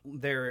while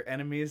there are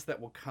enemies that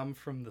will come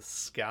from the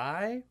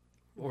sky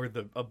or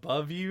the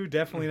above you,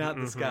 definitely not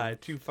the sky,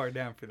 too far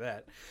down for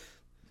that.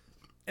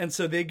 And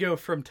so they go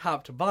from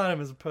top to bottom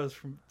as opposed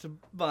from to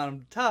bottom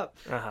to top.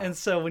 And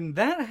so when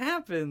that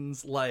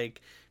happens,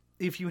 like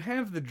if you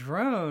have the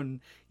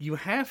drone, you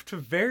have to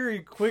very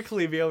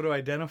quickly be able to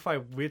identify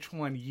which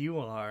one you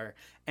are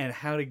and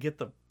how to get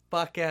the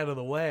fuck out of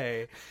the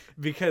way,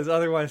 because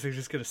otherwise they're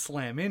just going to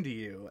slam into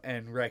you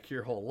and wreck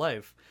your whole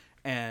life.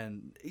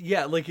 And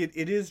yeah, like it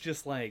is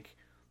just like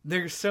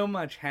there's so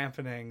much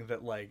happening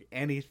that like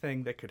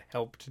anything that could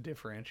help to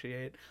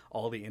differentiate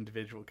all the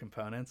individual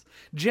components.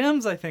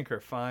 Gems, I think, are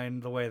fine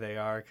the way they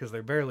are because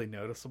they're barely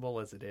noticeable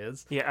as it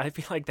is. Yeah, I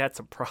feel like that's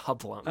a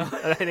problem.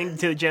 I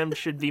think the gems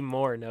should be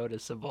more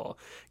noticeable,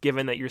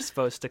 given that you're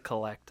supposed to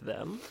collect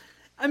them.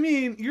 I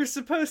mean, you're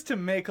supposed to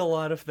make a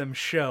lot of them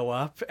show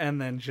up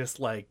and then just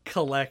like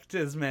collect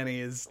as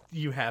many as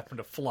you happen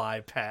to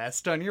fly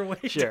past on your way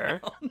Sure.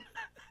 down.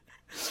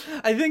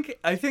 I think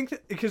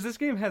because this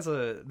game has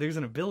there's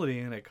an ability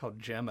in it called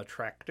Gem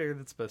Attractor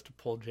that's supposed to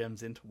pull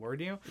gems in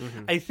toward you.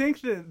 I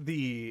think that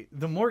the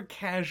more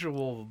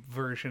casual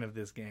version of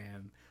this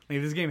game, like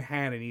if this game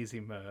had an easy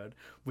mode,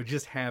 would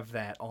just have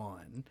that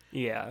on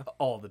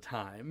all the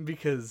time,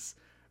 because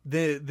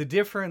the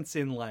difference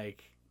in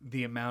like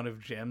the amount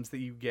of gems that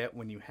you get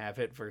when you have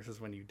it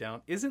versus when you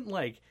don't isn't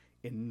like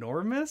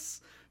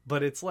enormous,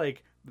 but it's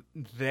like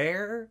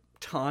they're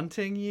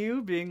taunting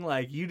you, being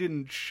like, you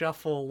didn't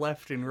shuffle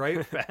left and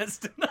right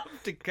fast enough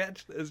to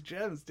catch those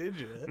gems, did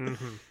you?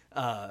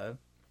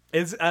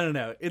 It's, I don't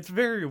know, it's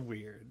very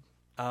weird.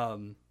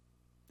 And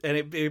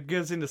it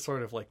goes into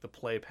sort of like the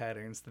play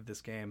patterns that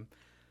this game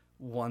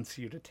wants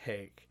you to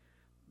take,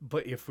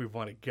 but if we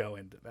want to go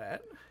into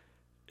that.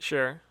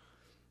 Sure.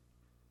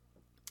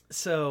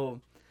 So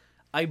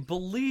I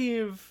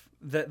believe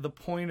that the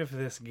point of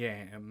this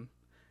game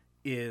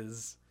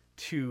is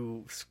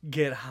to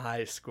get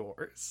high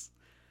scores.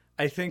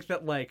 I think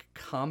that like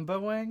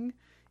comboing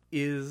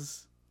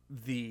is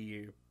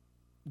the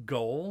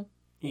goal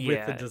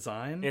with the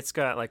design. It's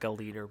got like a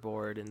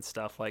leaderboard and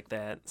stuff like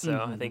that, so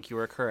I think you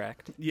were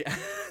correct. Yeah.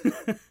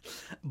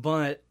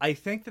 But I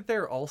think that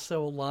there are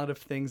also a lot of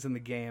things in the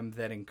game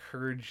that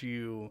encourage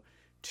you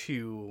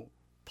to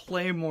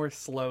play more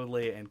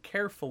slowly and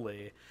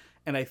carefully,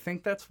 and I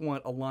think that's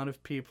what a lot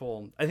of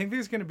people... I think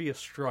there's going to be a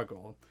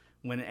struggle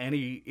when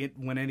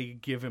any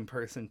given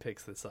person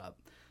picks this up,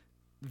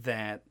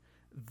 that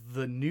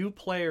the new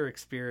player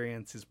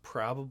experience is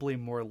probably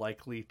more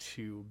likely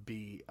to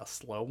be a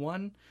slow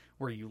one,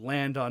 where you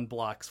land on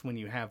blocks when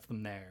you have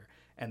them there,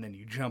 and then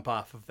you jump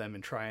off of them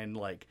and try and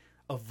like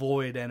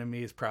avoid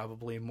enemies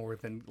probably more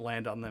than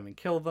land on them and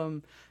kill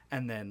them,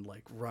 and then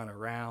like run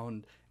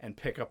around and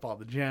pick up all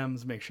the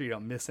gems, make sure you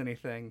don't miss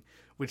anything,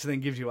 which then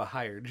gives you a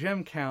higher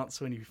gem count,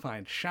 so when you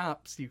find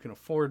shops you can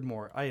afford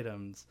more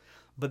items.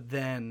 But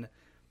then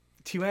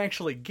to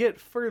actually get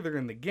further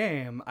in the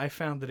game, I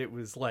found that it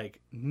was like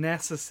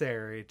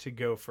necessary to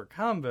go for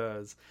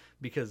combos,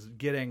 because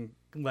getting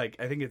like,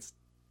 I think it's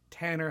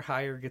 10 or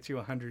higher gets you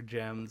 100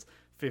 gems,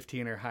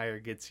 15 or higher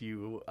gets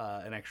you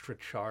an extra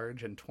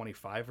charge, and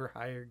 25 or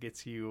higher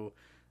gets you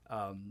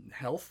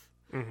health.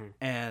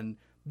 And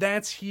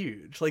that's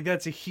huge. Like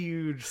that's a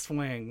huge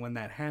swing when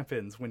that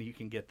happens, when you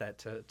can get that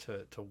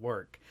to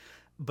work.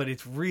 But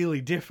it's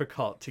really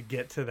difficult to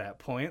get to that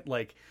point.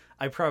 Like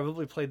I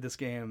probably played this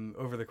game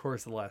over the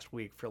course of the last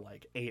week for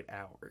like 8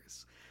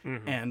 hours.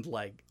 And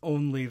like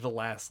only the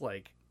last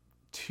like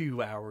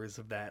 2 hours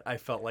of that I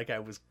felt like I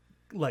was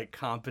like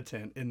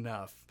competent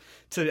enough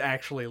to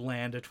actually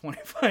land a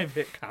 25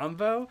 hit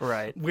combo,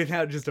 right,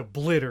 without just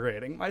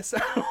obliterating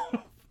myself.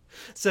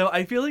 So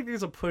I feel like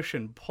there's a push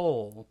and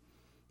pull,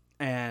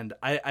 and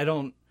I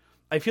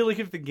feel like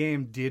if the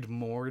game did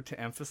more to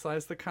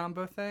emphasize the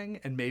combo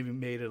thing and maybe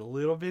made it a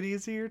little bit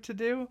easier to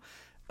do,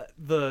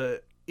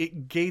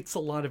 it gates a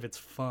lot of its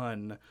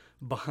fun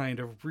behind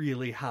a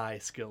really high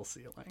skill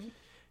ceiling.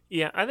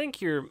 Yeah, I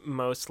think you're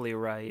mostly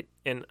right.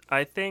 And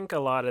I think a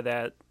lot of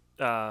that,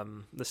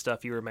 the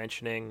stuff you were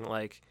mentioning,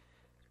 like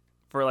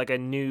for like a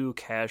new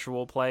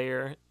casual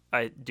player,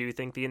 I do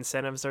think the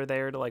incentives are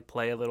there to like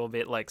play a little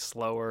bit like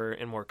slower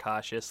and more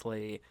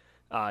cautiously,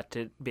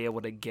 to be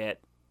able to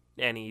get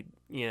any,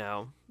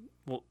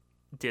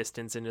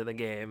 distance into the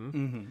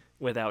game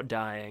without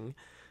dying.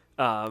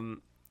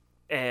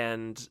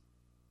 And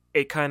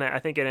it I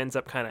think it ends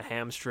up kind of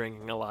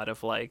hamstringing a lot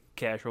of like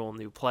casual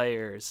new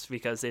players,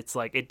 because it's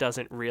like it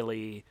doesn't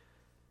really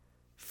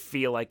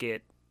feel like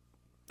it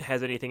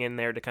has anything in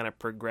there to kind of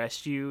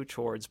progress you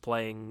towards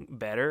playing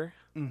better.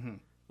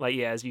 Like,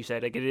 yeah, as you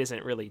said, like it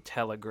isn't really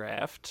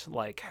telegraphed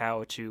like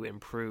how to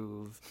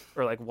improve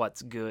or like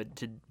what's good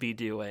to be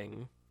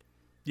doing.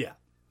 Yeah.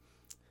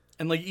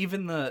 And like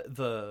even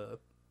the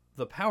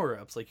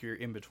power-ups, like your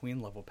in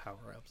between level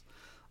power-ups,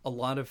 a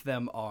lot of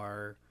them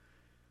are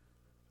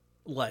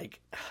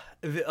like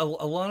a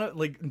lot of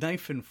like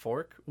knife and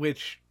fork,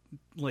 which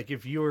like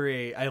if you're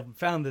I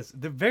found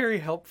the very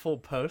helpful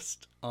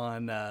post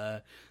on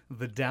the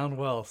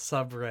Downwell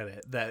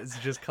subreddit that is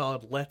just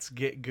called "Let's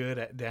Get Good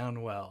at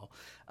Downwell,"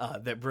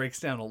 that breaks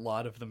down a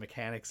lot of the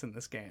mechanics in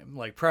this game,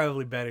 like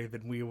probably better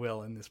than we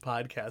will in this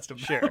podcast about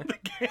Sure. the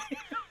game.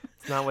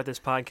 It's not what this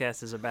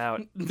podcast is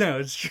about. No,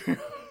 it's true.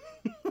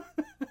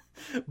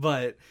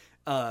 But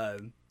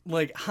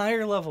like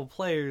higher level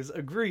players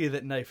agree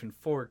that knife and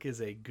fork is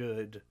a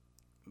good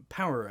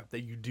power up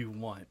that you do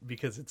want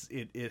because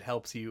it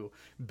helps you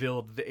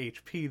build the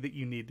HP that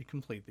you need to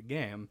complete the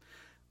game.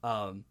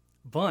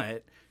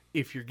 But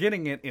if you're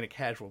getting it in a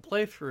casual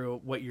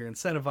playthrough, what you're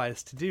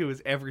incentivized to do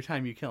is every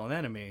time you kill an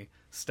enemy,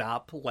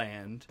 stop,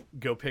 land,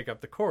 go pick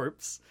up the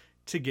corpse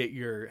to get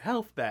your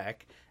health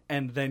back,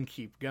 and then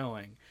keep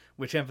going,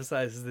 which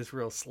emphasizes this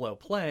real slow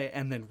play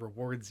and then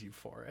rewards you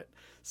for it.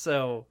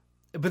 So,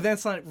 but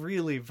that's not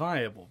really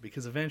viable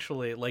because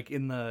eventually, like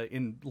in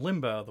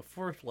Limbo, the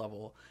 4th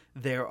level,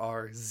 there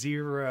are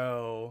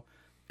 0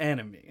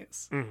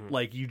 enemies. Mm-hmm.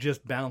 Like you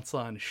just bounce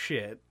on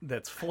shit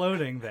that's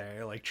floating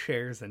there, like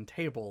chairs and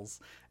tables,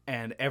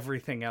 and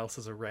everything else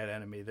is a red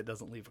enemy that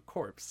doesn't leave a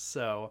corpse.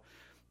 So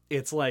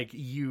it's like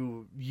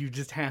you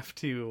just have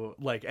to,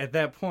 like, at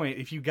that point,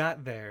 if you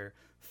got there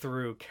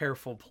through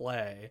careful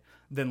play,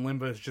 then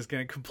Limbo is just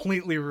going to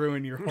completely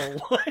ruin your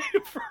whole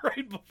life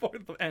right before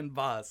the end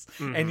boss,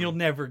 and you'll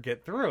never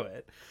get through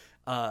it.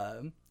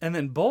 And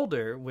then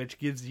Boulder, which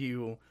gives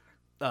you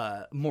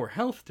more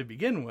health to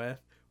begin with,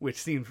 which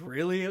seems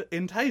really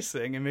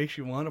enticing and makes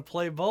you want to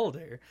play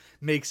Boulder,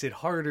 makes it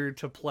harder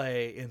to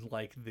play in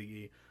like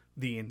the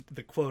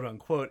quote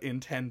unquote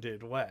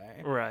intended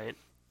way. Right.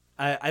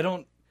 I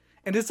don't,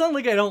 and it's not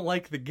like I don't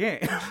like the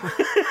game.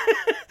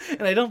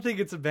 And I don't think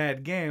it's a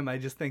bad game. I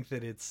just think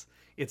that its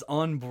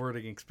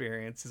onboarding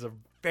experience is a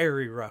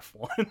very rough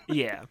one.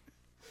 Yeah.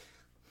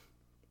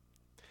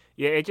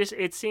 Yeah,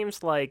 it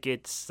seems like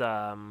it's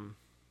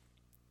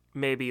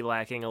maybe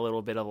lacking a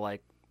little bit of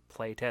like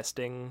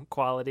playtesting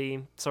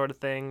quality sort of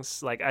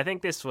things. Like I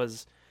think this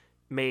was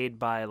made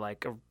by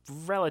like a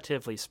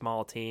relatively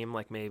small team,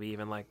 like maybe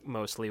even like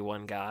mostly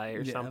one guy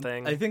or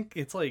something. I think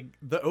it's like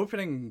the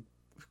opening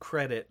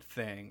credit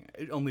thing,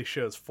 it only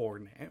shows 4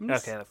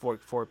 names. Okay,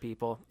 four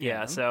people.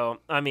 Yeah. Yeah, so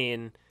I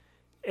mean,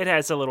 it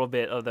has a little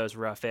bit of those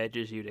rough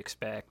edges you'd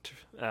expect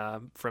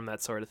from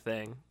that sort of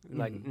thing.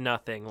 Like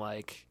nothing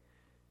like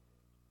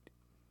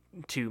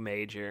too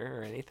major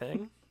or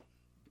anything.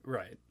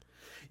 Right.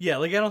 Yeah,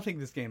 like I don't think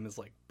this game is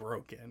like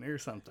broken or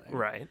something.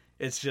 Right.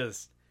 It's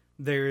just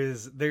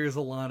there's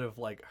a lot of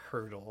like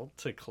hurdle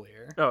to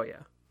clear. Oh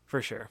yeah,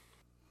 for sure.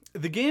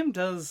 The game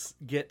does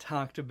get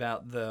talked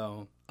about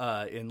though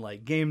in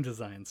like game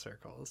design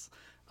circles.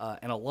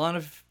 And a lot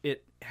of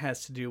it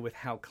has to do with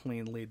how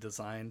cleanly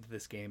designed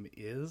this game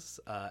is,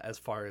 as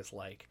far as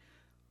like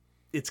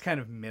it's kind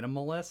of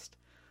minimalist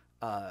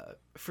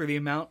for the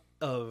amount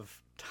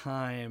of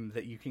time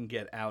that you can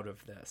get out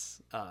of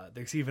this.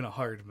 There's even a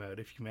hard mode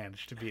if you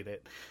manage to beat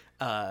it.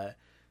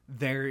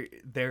 There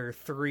are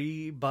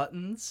 3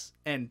 buttons,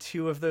 and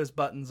 2 of those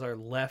buttons are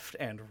left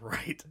and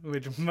right,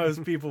 which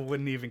most people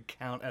wouldn't even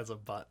count as a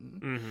button.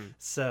 Mm-hmm.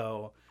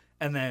 So,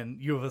 and then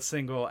you have a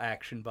single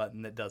action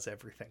button that does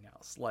everything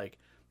else. Like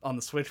on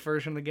the Switch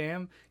version of the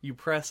game, you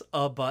press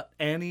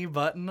any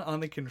button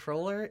on the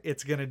controller,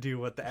 it's gonna do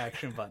what the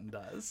action button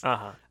does.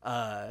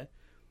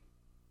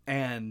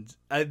 And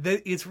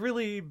it's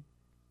really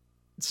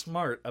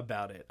smart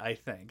about it, I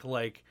think.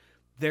 Like,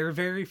 there are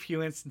very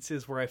few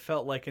instances where I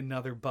felt like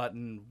another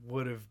button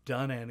would have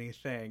done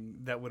anything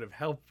that would have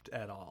helped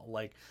at all.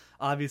 Like,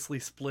 obviously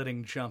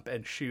splitting jump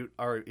and shoot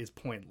is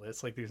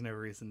pointless. Like, there's no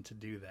reason to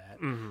do that.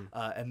 Mm-hmm.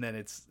 And then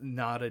it's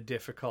not a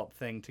difficult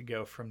thing to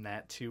go from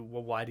that to,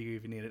 well, why do you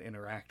even need an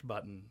interact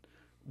button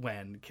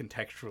when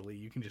contextually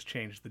you can just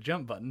change the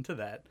jump button to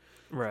that?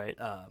 Right.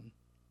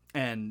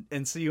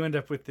 And so you end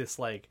up with this,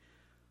 like,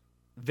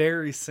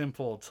 very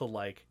simple to,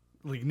 like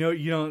no,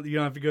 you don't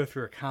have to go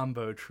through a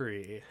combo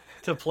tree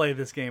to play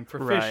this game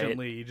proficiently.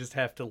 Right. You just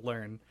have to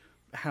learn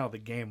how the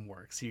game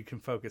works. So you can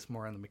focus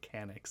more on the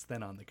mechanics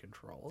than on the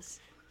controls.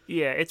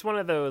 Yeah, it's one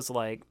of those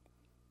like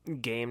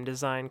game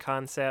design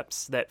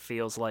concepts that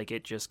feels like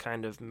it just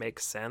kind of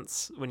makes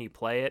sense when you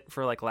play it,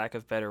 for like lack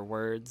of better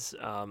words.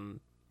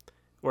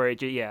 Where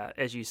it, yeah,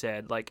 as you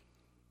said, like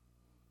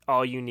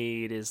all you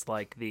need is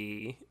like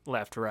the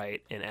left,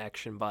 right, and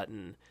action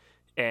button,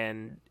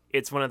 and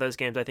it's one of those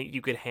games I think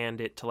you could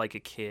hand it to like a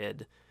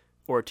kid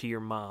or to your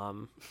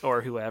mom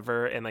or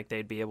whoever, and like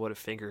they'd be able to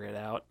figure it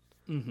out.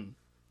 Mm-hmm.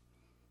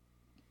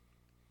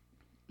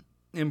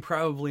 In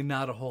probably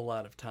not a whole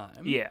lot of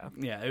time. Yeah.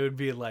 Yeah, it would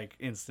be like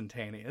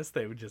instantaneous.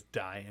 They would just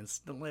die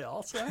instantly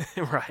also.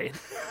 Right.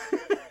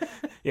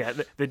 Yeah,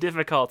 the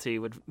difficulty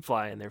would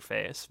fly in their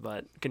face,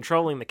 but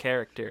controlling the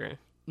character...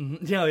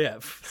 Mm-hmm. Yeah,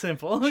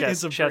 simple.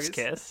 Chef's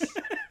kiss.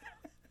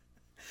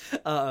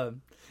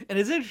 And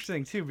it's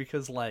interesting too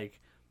because like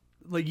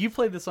like you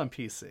played this on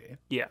PC.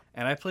 Yeah.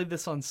 And I played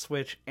this on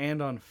Switch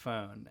and on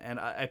phone. And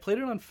I played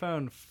it on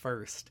phone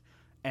first,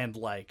 and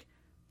like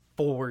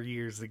 4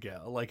 years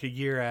ago, like a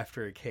year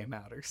after it came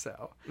out or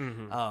so.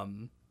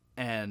 Mm-hmm.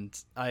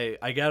 And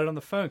I got it on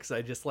the phone because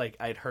I just like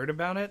I'd heard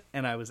about it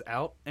and I was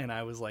out and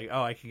I was like,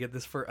 oh, I could get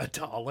this for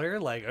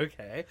 $1. Like,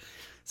 okay.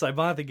 So I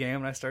bought the game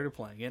and I started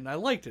playing it and I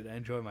liked it. I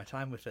enjoyed my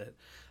time with it.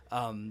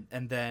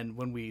 And then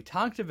when we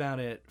talked about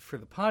it for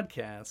the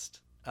podcast,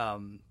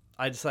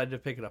 I decided to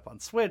pick it up on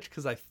Switch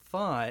because I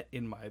thought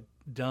in my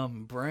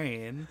dumb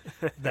brain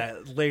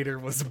that later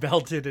was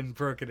belted and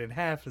broken in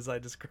half as I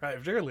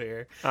described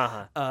earlier.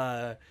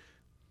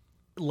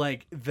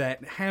 Like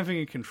that having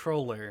a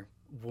controller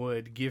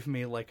would give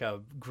me like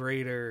a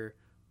greater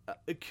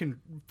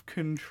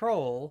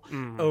control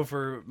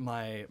over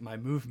my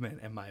movement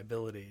and my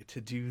ability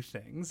to do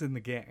things in the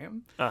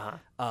game.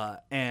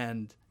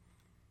 And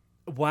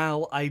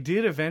while I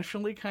did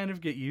eventually kind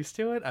of get used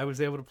to it, I was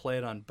able to play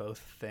it on both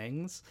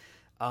things.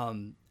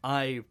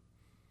 I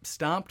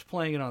stopped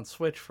playing it on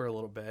Switch for a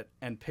little bit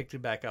and picked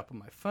it back up on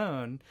my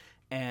phone.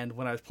 And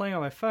when I was playing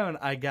on my phone,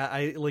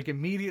 I like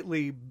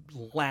immediately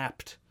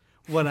lapped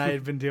what I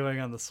had been doing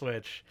on the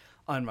Switch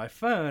on my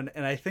phone.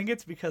 And I think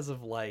it's because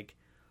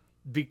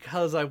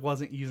I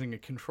wasn't using a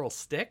control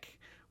stick,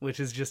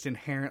 which is just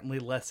inherently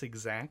less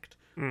exact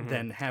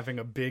than having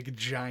a big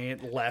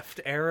giant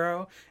left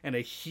arrow and a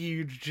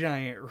huge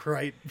giant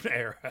right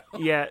arrow.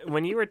 Yeah,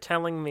 when you were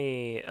telling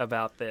me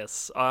about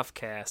this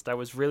offcast, I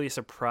was really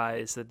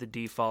surprised that the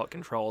default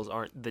controls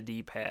aren't the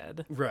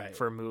D-pad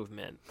for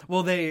movement.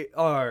 Well, they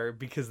are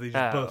because they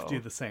just both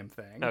do the same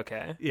thing.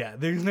 Okay. Yeah,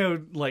 there's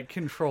no like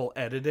control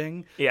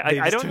editing. Yeah, they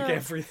I just don't took know.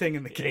 everything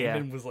in the game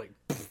and was like,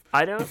 pfft.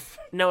 I don't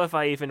know if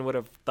I even would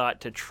have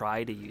thought to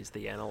try to use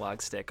the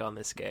analog stick on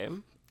this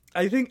game.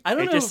 I don't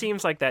know. It just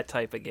seems like that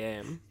type of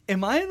game.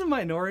 Am I in the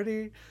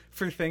minority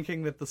for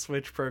thinking that the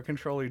Switch Pro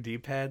Controller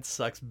D-pad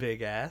sucks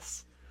big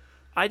ass?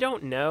 I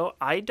don't know.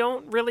 I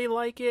don't really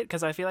like it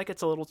because I feel like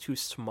it's a little too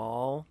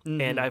small,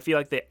 and I feel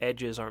like the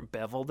edges aren't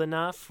beveled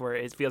enough, where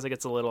it feels like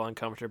it's a little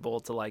uncomfortable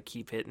to like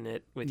keep hitting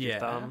it with your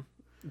thumb.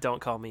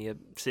 Don't call me a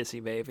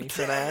sissy baby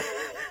for that.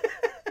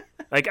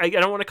 Like I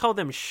don't want to call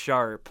them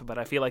sharp, but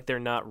I feel like they're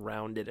not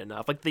rounded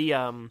enough. Like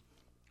the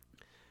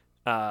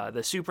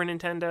Super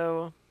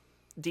Nintendo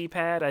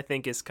D-pad, I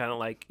think, is kind of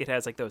like it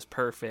has like those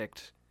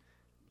perfect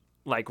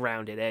like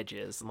rounded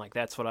edges, and like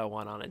that's what I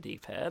want on a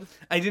D-pad.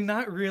 I did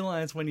not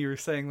realize when you were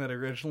saying that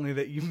originally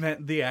that you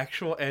meant the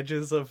actual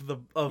edges of the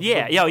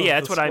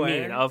that's what I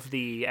mean, of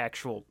the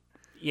actual.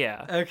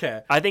 Yeah.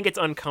 Okay. I think it's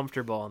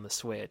uncomfortable on the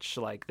Switch,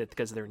 like that,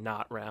 because they're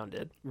not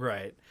rounded.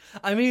 Right.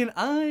 I mean,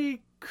 I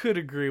could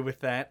agree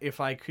with that if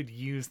I could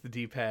use the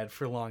D-pad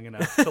for long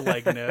enough to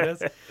like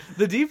notice.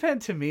 The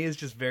D-pad to me is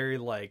just very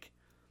like,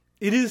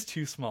 it is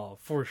too small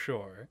for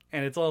sure,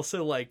 and it's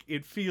also like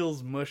it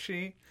feels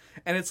mushy,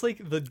 and it's like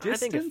the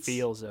distance. I think it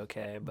feels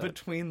okay, but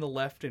between the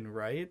left and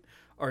right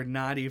are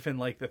not even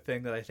like the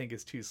thing that I think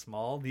is too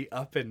small. The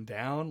up and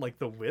down, like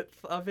the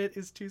width of it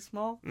is too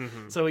small.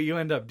 So what you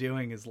end up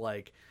doing is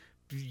like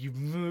you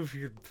move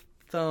your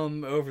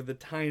thumb over the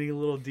tiny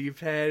little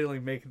D-pad,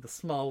 like making the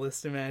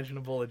smallest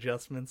imaginable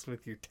adjustments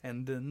with your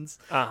tendons,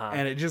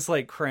 and it just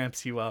like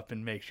cramps you up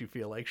and makes you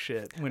feel like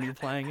shit when you're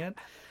playing it.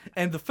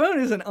 And the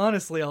phone isn't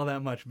honestly all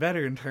that much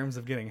better in terms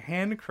of getting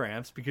hand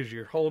cramps because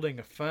you're holding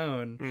a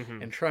phone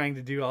and trying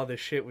to do all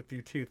this shit with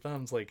your two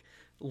thumbs, like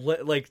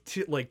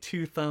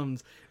two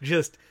thumbs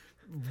just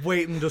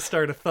waiting to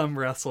start a thumb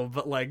wrestle,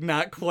 but like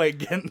not quite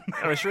getting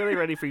there. I was really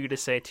ready for you to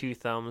say 2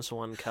 thumbs,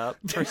 1 cup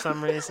for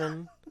some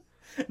reason.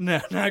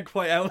 No, not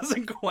quite. I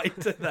wasn't quite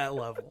to that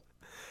level.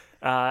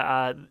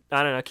 I don't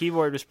know.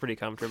 Keyboard was pretty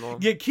comfortable.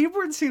 Yeah,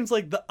 keyboard seems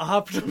like the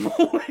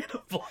optimal way to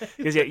play.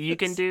 Because you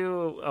can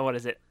do what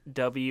is it,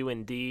 W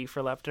and D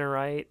for left and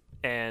right,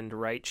 and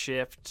right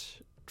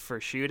shift for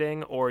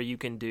shooting, or you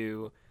can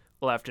do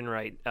left and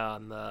right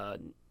on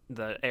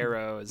the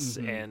arrows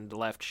and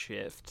left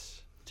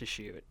shift to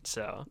shoot.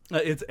 So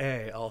it's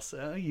A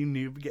also. You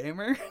noob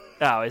gamer.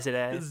 Oh, is it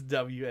A? It's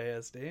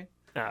WASD.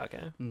 Oh,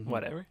 okay.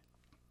 Whatever.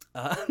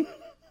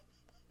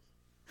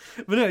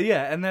 But no,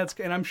 yeah, and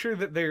I'm sure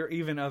that there are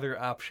even other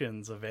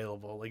options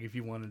available. Like if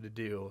you wanted to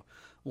do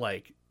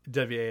like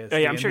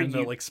WASD, I'm sure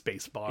the like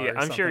space bar. Yeah,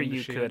 I'm sure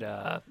you shoot. could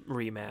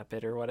remap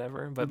it or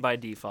whatever, but by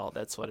default,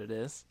 that's what it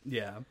is.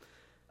 Yeah.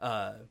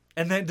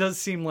 And that does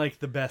seem like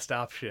the best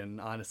option,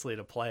 honestly,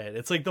 to play it.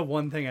 It's like the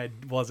one thing I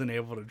wasn't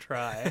able to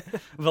try,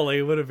 but like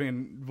it would have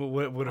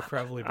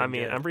probably been. I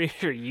mean, good. I'm pretty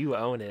sure you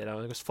own it. I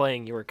was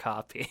playing your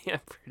copy. I'm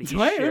pretty Do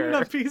sure. I own it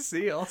on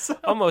PC also?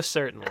 Almost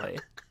certainly.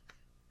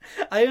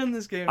 I own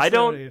this game. I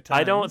so many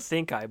don't times.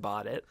 think I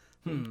bought it.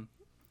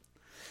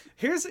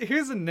 Here's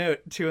a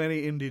note to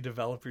any indie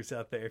developers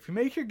out there: if you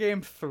make your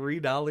game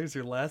 $3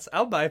 or less,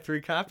 I'll buy 3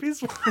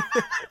 copies. This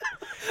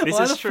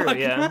Why is the true. fuck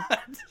Yeah.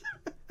 not?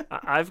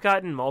 I've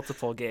gotten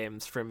multiple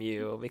games from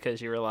you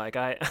because you were like,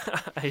 I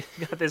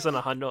got this on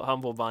a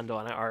humble bundle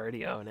and I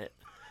already own it.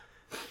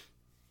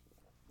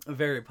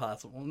 Very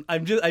possible. I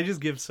just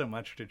give so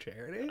much to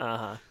charity.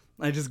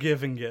 I just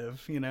give and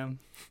give, you know?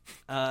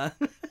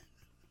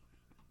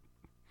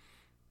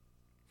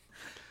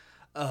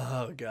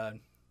 Oh, God.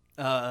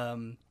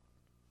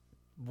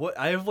 What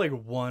I have like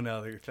one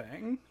other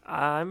thing.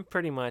 I'm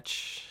pretty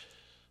much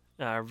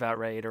about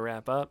ready to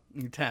wrap up.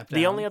 You tapped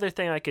The out. only other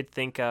thing I could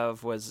think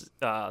of was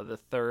the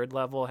third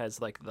level has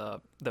like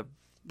the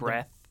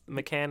breath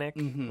mechanic,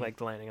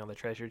 like landing on the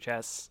treasure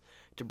chests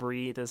to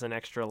breathe as an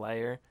extra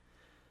layer.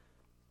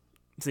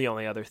 It's the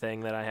only other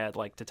thing that I had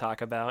like to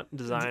talk about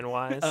design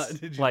wise.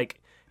 Did you? Like,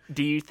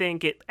 do you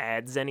think it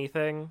adds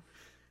anything?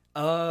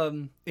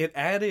 It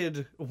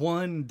added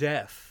 1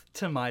 death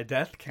to my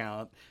death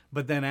count,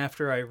 but then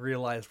after I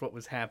realized what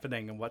was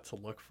happening and what to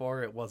look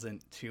for, it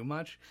wasn't too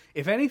much.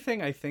 If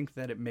anything, I think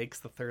that it makes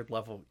the third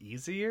level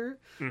easier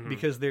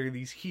because there are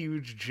these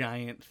huge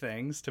giant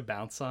things to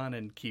bounce on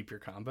and keep your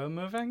combo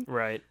moving.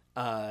 Right.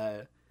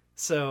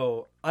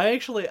 So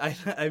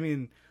I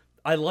mean,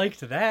 I liked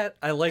that.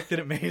 I liked that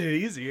it made it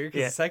easier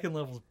because the second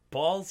level's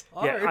balls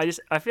hard. Yeah,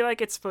 I feel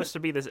like it's supposed to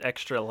be this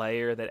extra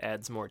layer that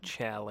adds more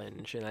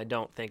challenge, and I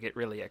don't think it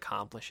really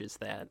accomplishes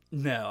that.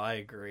 No, I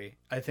agree.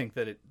 I think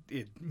that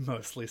it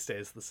mostly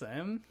stays the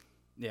same.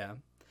 Yeah.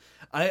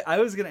 I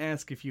was going to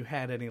ask if you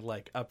had any,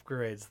 like,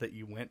 upgrades that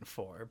you went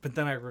for, but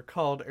then I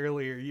recalled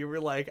earlier you were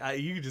like,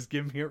 you could just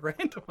give me a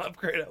random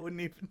upgrade. I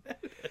wouldn't even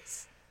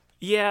notice.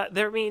 Yeah,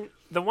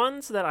 the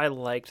ones that I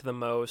liked the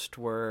most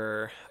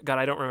were... God,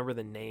 I don't remember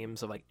the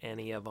names of, like,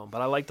 any of them,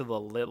 but I liked the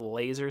little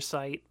laser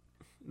sight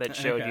that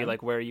showed you,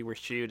 like, where you were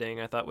shooting.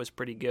 I thought was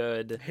pretty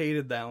good.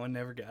 Hated that one,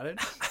 never got it.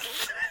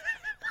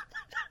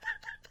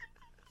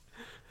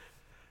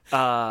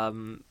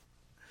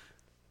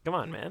 Come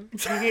on, man. You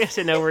get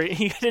to know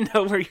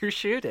where you're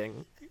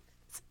shooting.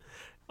 It's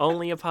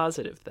only a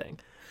positive thing.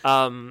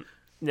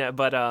 Yeah,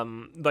 but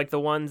like the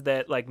ones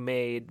that like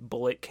made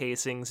bullet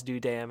casings do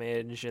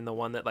damage, and the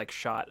one that like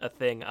shot a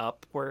thing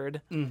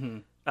upward,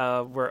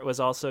 where it was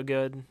also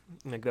good.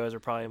 Like those are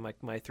probably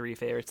my 3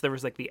 favorites. There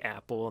was like the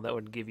apple that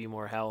would give you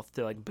more health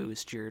to like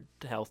boost your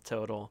health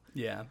total.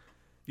 Yeah,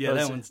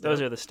 those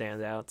are the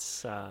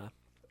standouts.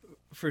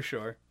 For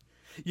sure.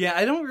 Yeah,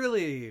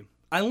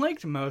 I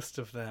liked most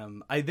of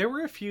them. There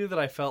were a few that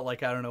I felt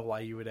like I don't know why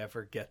you would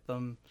ever get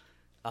them.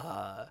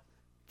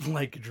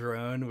 Like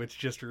Drone, which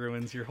just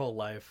ruins your whole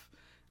life.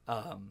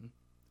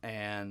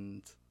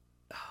 And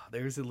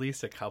there's at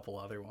least a couple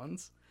other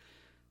ones.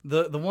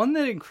 The one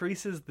that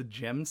increases the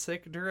gem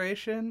sick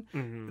duration,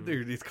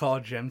 it's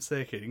called gem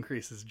sick. It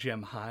increases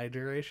gem high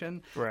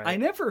duration. Right. I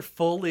never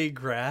fully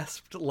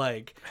grasped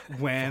like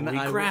when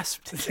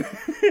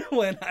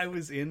when I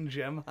was in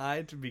gem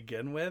high to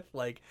begin with.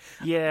 Like,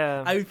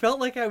 yeah, I felt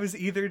like I was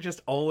either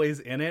just always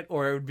in it,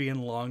 or I would be in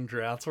long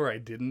droughts where I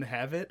didn't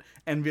have it,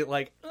 and be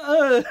like,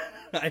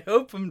 I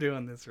hope I'm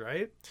doing this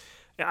right.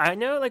 I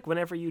know, like,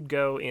 whenever you'd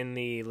go in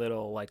the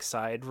little, like,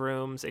 side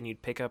rooms and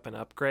you'd pick up an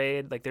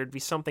upgrade, like, there'd be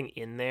something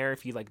in there.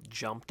 If you, like,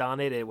 jumped on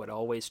it, it would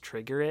always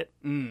trigger it.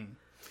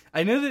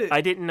 I know that...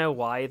 I didn't know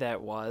why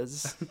that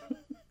was.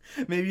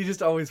 Maybe you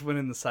just always went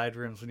in the side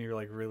rooms when you were,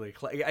 like, really...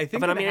 I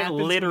think but, I mean, it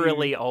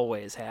literally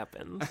always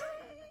happened.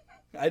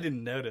 I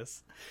didn't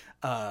notice.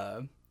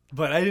 But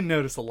I didn't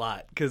notice a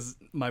lot, because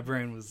my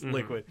brain was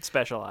liquid.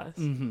 Specialized.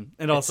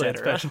 And also it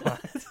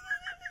specialized.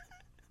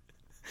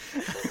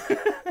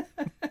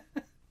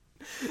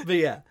 But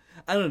yeah,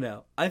 I don't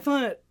know. I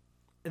thought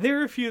there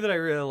were a few that I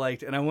really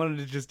liked, and I wanted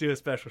to just do a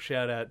special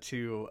shout out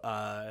to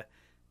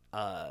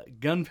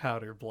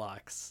gunpowder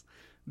blocks,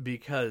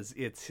 because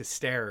it's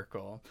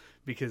hysterical.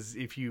 Because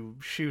if you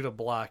shoot a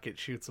block, it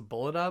shoots a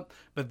bullet up,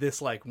 but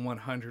this like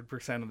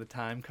 100% of the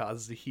time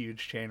causes a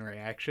huge chain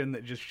reaction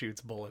that just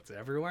shoots bullets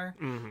everywhere.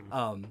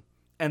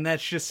 And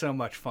that's just so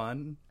much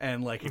fun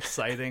and like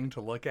exciting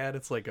to look at.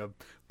 It's like a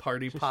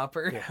party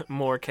popper. Yeah,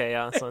 more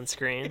chaos on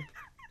screen.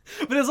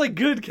 But it's like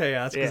good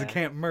chaos because it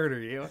can't murder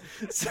you.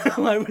 So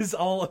I was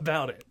all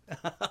about it.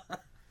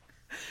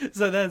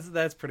 So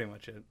that's pretty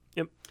much it.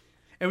 Yep.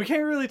 And we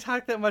can't really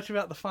talk that much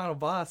about the final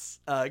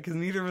boss because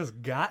neither of us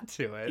got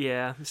to it.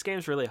 Yeah, this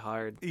game's really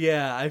hard.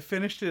 Yeah, I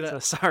finished it. So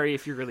sorry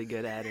if you're really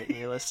good at it and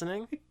you're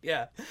listening.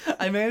 Yeah,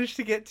 I managed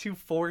to get to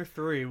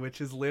 4-3, which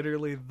is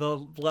literally the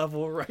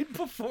level right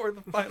before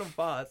the final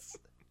boss,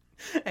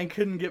 and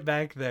couldn't get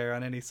back there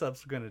on any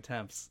subsequent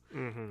attempts.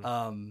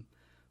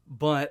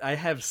 But I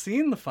have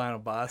seen the final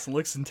boss and it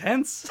looks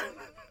intense.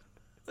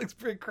 Looks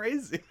pretty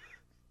crazy.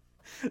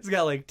 It's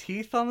got like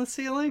teeth on the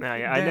ceiling. No,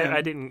 yeah,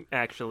 I didn't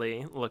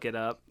actually look it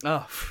up.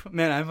 Oh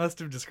man, I must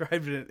have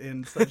described it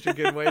in such a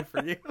good way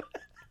for you.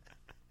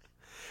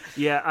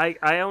 Yeah,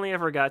 I only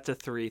ever got to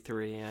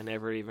 3-3. I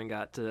never even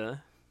got to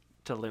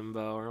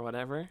Limbo or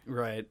whatever.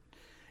 Right.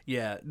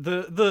 Yeah,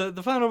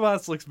 the final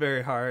boss looks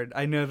very hard.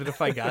 I know that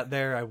if I got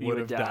there, I would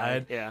have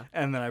died. Yeah,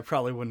 and then I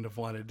probably wouldn't have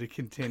wanted to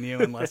continue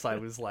unless I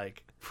was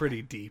like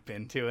pretty deep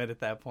into it at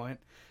that point.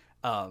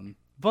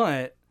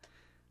 But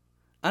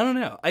I don't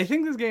know. I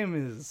think this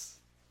game is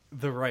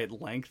the right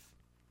length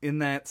in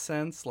that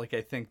sense. Like,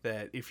 I think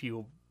that if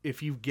you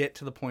get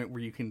to the point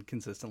where you can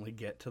consistently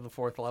get to the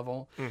 4th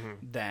level,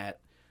 that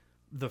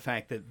the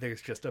fact that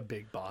there's just a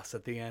big boss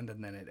at the end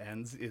and then it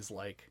ends is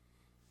like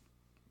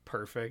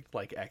perfect,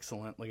 like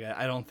excellent. Like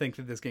I don't think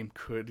that this game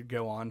could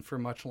go on for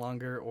much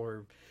longer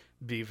or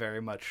be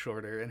very much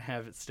shorter and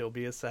have it still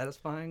be as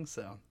satisfying.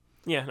 So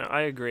Yeah, no,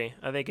 I agree.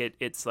 I think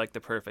it's like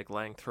the perfect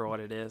length for what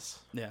it is.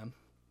 yeah.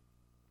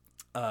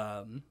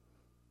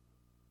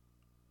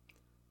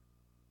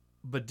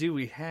 But do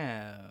we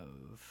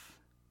have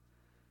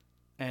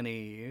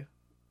any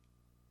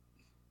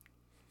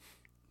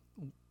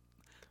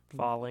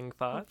Falling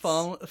thoughts?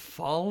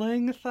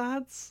 falling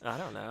thoughts? I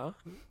don't know.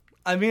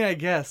 I mean, I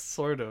guess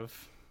sort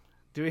of.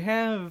 Do we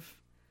have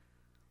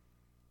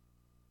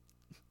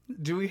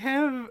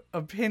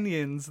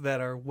opinions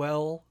that are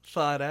well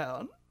thought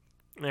out?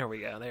 There we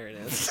go. There it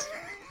is.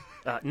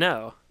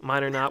 No,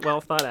 mine are not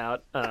well thought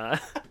out.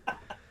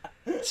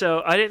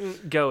 So I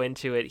didn't go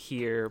into it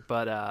here,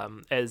 but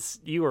as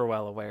you were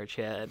well aware,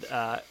 Chad,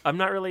 I'm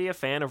not really a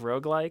fan of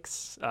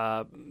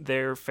roguelikes.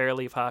 They're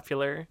fairly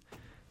popular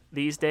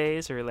these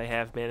days, or they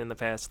have been in the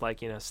past,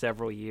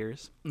 several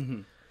years.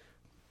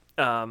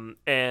 Mm-hmm.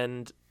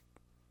 And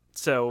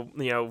so,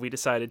 we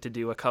decided to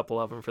do a couple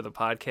of them for the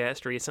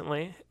podcast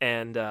recently.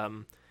 And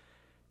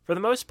for the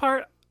most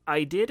part,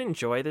 I did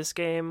enjoy this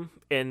game.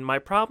 And my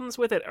problems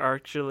with it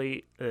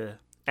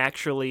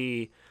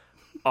actually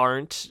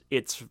aren't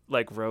its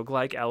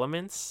roguelike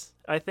elements,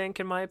 I think,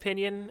 in my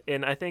opinion.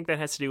 And I think that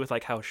has to do with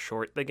how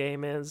short the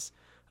game is.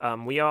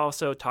 We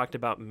also talked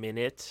about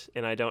Minute,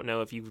 and I don't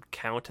know if you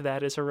count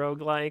that as a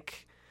roguelike.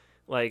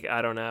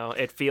 I don't know.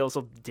 It feels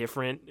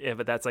different,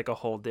 but that's a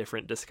whole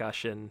different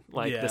discussion.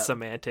 The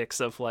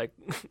semantics of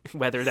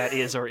whether that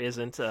is or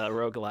isn't a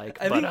roguelike.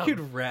 I think you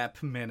could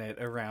wrap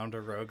Minute around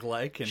a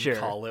roguelike and sure.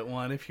 call it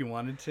one if you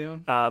wanted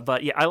to.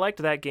 But yeah, I liked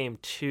that game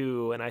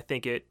too, and I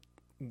think it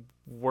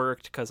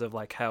worked because of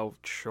how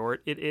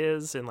short it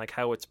is and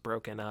how it's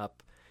broken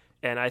up.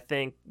 And I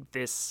think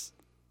this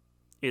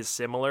is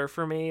similar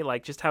for me,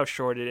 just how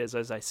short it is.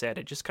 As I said,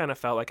 it just kind of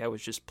felt like I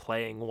was just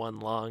playing one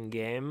long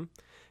game,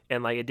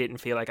 and it didn't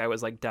feel like I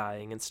was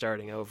dying and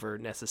starting over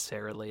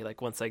necessarily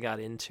once I got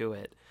into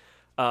it.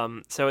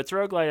 So its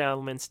roguelite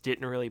elements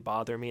didn't really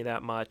bother me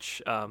that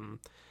much.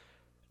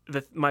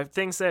 My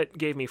things that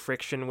gave me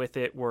friction with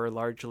it were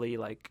largely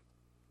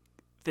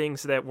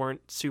things that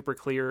weren't super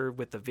clear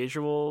with the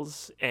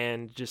visuals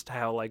and just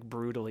how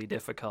brutally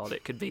difficult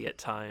it could be at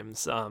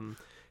times.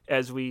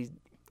 As we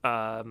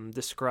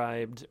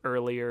described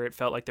earlier, it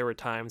felt like there were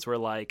times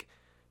where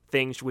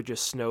things would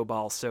just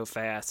snowball so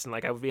fast, and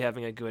I would be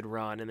having a good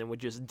run and then would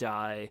just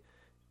die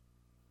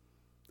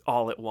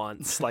all at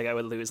once. I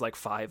would lose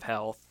 5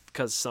 health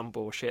because some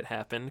bullshit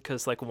happened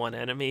because one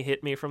enemy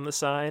hit me from the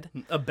side.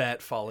 A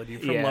bat followed you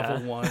from level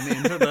 1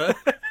 into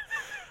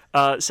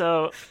the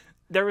so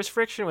there was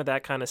friction with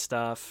that kind of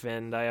stuff,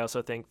 and I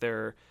also think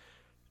there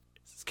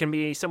can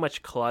be so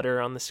much clutter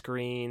on the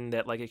screen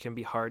that it can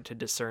be hard to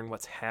discern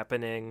what's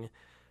happening.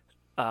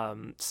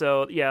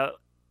 So yeah,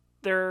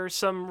 there are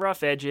some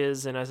rough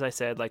edges, and as I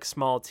said,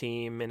 small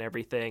team and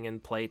everything,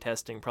 and play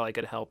testing probably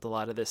could help a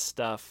lot of this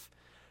stuff.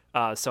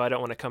 So I don't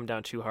want to come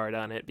down too hard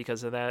on it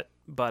because of that.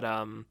 But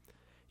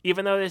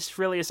even though this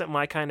really isn't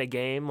my kind of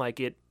game,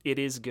 it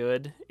is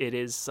good. It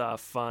is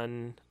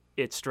fun.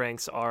 Its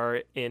strengths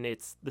are in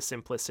the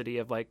simplicity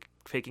of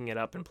picking it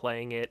up and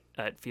playing it.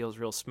 It feels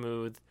real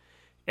smooth,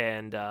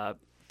 and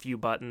few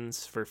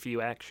buttons for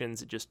few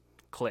actions. It just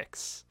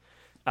clicks.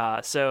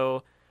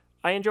 So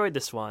I enjoyed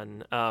this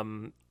one.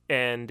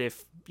 And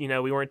if we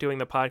weren't doing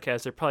the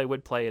podcast, I probably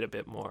would play it a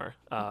bit more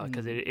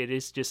because it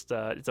is just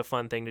it's a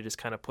fun thing to just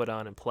kind of put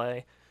on and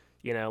play.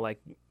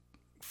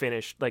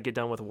 Finish get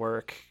done with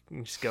work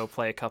and just go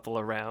play a couple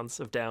of rounds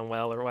of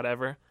Downwell or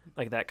whatever,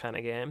 that kind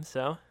of game.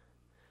 So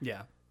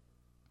yeah.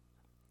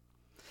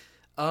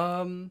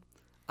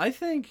 I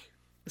think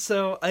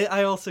so.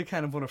 I also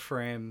kind of want to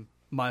frame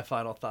my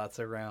final thoughts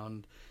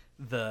around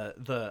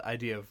the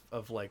idea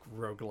of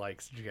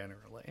roguelikes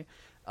generally.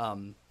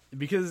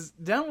 Because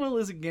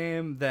Downwell is a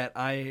game that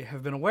I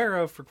have been aware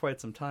of for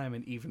quite some time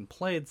and even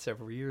played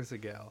several years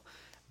ago.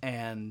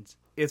 And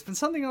it's been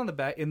something in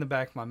the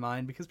back of my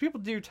mind because people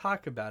do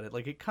talk about it.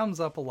 It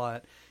comes up a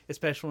lot,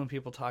 especially when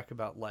people talk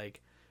about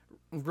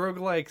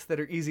roguelikes that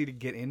are easy to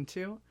get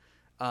into.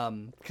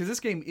 Because this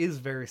game is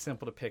very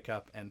simple to pick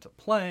up and to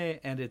play,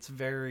 and it's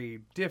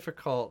very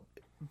difficult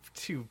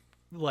to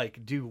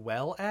do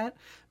well at.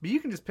 But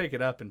you can just pick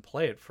it up and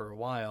play it for a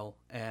while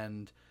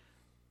and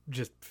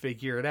just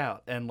figure it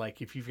out. And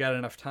if you've got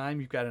enough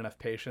time, you've got enough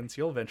patience,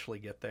 you'll eventually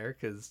get there,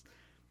 because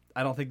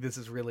I don't think this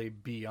is really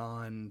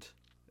beyond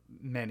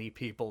many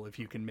people if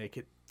you can make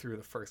it through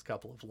the first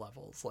couple of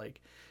levels.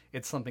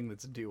 It's something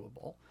that's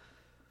doable.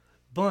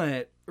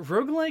 But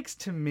roguelikes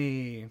to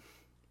me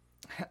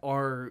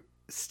are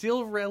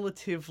still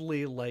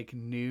relatively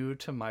new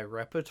to my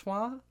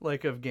repertoire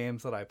of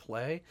games that I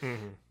play.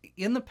 Mm-hmm.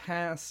 In the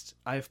past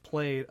I've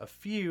played a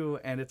few,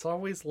 and it's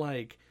always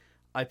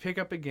I pick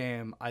up a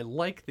game, I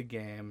like the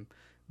game,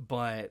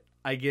 but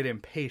I get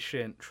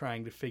impatient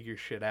trying to figure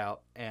shit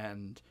out,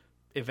 and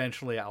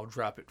eventually I'll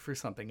drop it for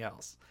something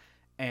else.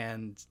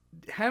 and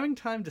having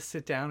time to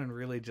sit down and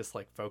really just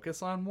like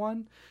focus on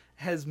one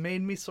has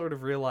made me sort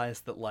of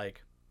realize that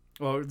like,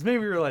 well, it's made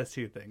me realize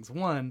two things.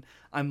 One,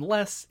 I'm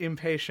less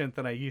impatient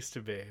than I used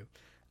to be,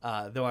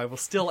 though I will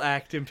still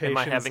act impatient.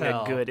 Am I having as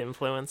hell. a good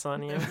influence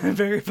on you?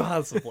 Very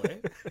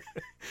possibly.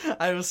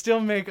 I will still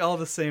make all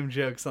the same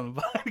jokes on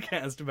the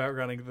podcast about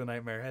running the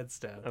Nightmare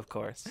Headstone. Of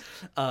course.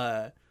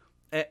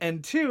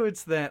 And two,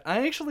 it's that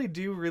I actually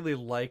do really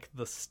like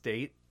the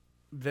state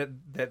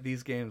that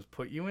these games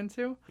put you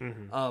into.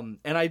 Mm-hmm.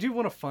 And I do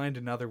want to find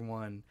another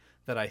one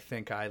that I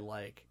think I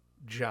like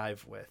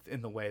jive with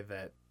in the way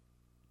that,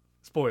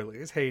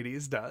 spoilers,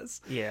 Hades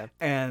does. Yeah.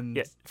 And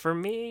yeah, for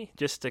me,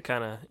 just to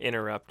kind of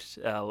interrupt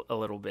a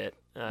little bit,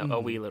 a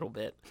wee little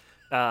bit,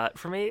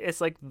 for me, it's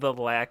like the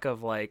lack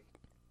of like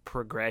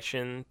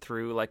progression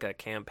through like a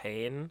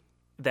campaign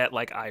that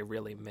like I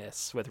really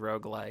miss with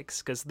roguelikes.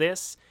 Because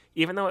this,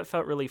 even though it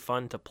felt really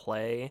fun to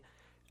play,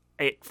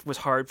 it was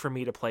hard for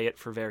me to play it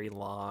for very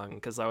long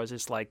because I was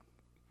just like,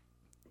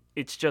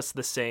 it's just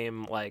the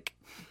same like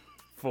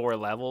 4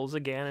 levels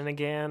again and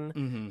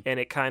again, and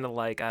it kind of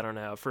like, I don't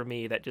know, for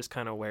me that just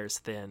kind of wears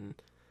thin.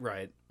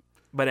 Right.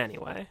 But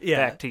anyway,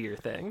 Yeah. back to your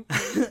thing.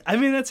 I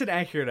mean, that's an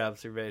accurate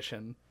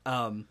observation.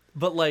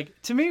 But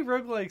like, to me,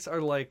 roguelikes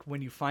are like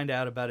when you find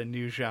out about a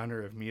new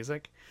genre of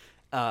music.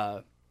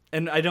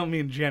 And I don't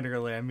mean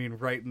generally, I mean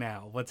right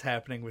now, what's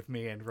happening with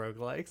me and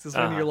roguelikes is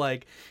when you're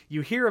like,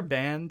 you hear a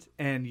band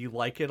and you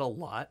like it a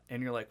lot,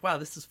 and you're like, wow,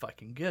 this is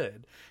fucking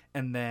good.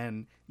 And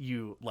then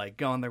you like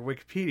go on their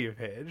Wikipedia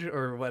page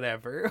or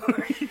whatever,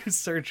 or you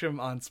search them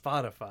on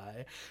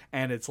Spotify,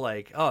 and it's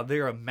like, oh,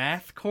 they're a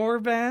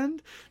mathcore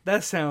band?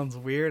 That sounds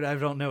weird. I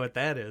don't know what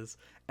that is.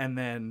 And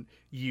then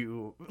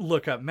you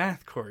look up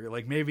mathcore. You're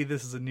like, maybe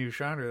this is a new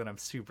genre that I'm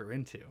super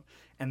into.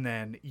 And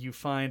then you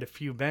find a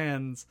few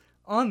bands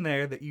on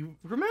there that you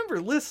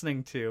remember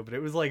listening to, but it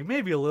was like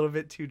maybe a little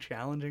bit too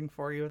challenging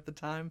for you at the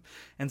time.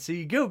 And so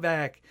you go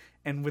back,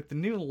 and with the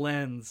new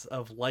lens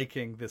of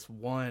liking this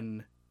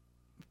one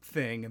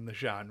thing in the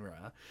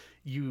genre,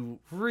 you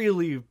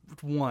really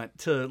want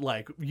to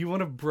like, you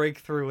want to break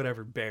through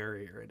whatever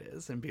barrier it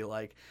is and be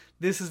like,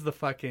 this is the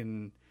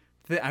fucking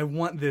I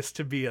want this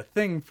to be a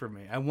thing for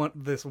me. I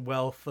want this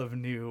wealth of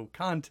new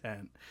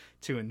content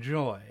to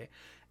enjoy.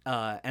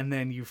 And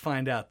then you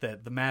find out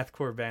that the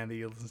mathcore band that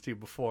you listened to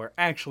before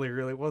actually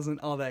really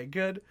wasn't all that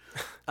good,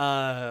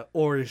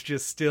 or is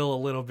just still a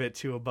little bit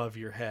too above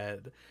your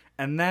head.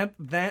 And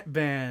that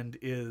band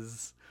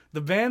is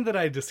the band that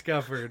I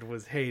discovered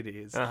was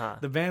Hades.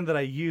 The band that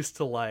I used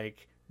to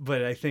like,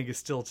 but I think is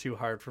still too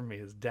hard for me,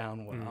 is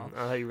Downwell.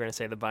 I thought you were going to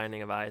say The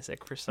Binding of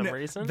Isaac for some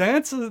reason.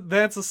 That's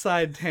a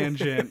side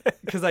tangent,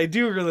 because I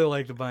do really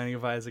like The Binding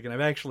of Isaac, and I've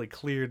actually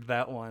cleared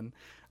that one.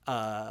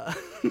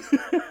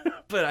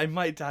 But I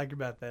might talk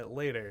about that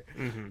later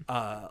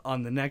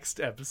on the next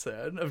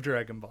episode of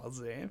Dragon Ball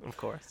Z. Of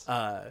course.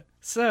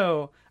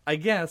 So I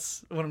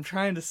guess what I'm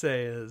trying to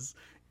say is,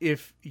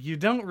 if you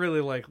don't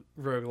really like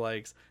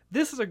roguelikes,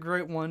 this is a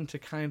great one to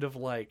kind of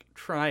like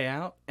try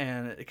out,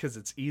 and because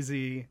it's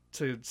easy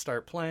to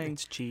start playing.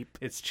 It's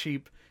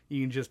cheap.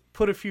 You can just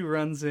put a few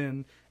runs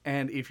in,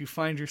 and if you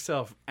find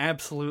yourself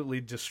absolutely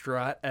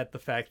distraught at the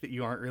fact that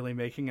you aren't really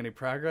making any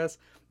progress,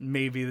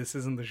 maybe this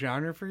isn't the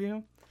genre for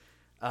you.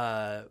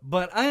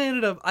 But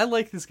I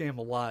like this game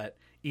a lot,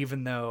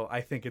 even though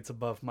I think it's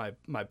above my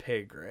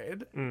pay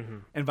grade.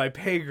 And by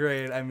pay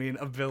grade, I mean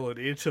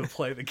ability to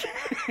play the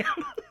game.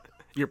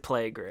 Your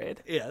play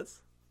grade.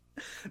 Yes.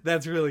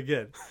 That's really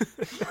good.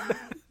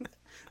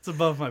 It's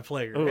above my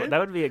play grade. Ooh, that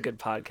would be a good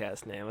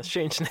podcast name. Let's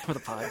change the name of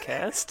the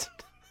podcast.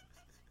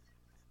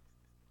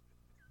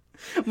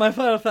 My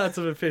final thoughts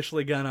have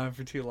officially gone on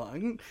for too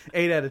long.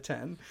 8 out of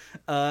 10.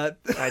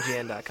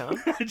 IGN.com.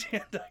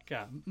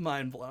 IGN.com.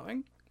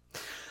 Mind-blowing.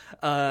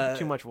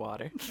 Too much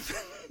water.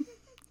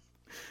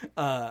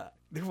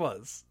 There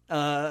was.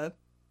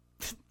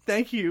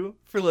 Thank you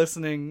for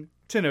listening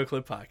to No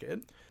Clip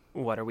Pocket.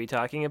 What are we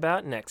talking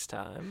about next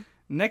time?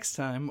 Next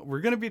time,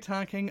 we're going to be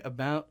talking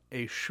about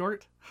A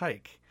Short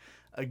Hike,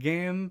 a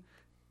game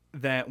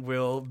that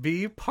will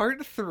be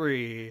part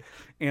 3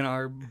 in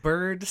our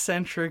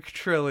bird-centric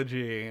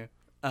trilogy.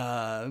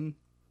 So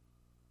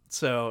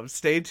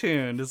stay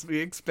tuned as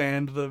we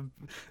expand the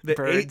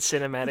bird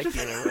cinematic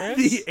universe,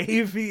 the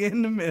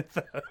avian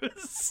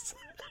mythos.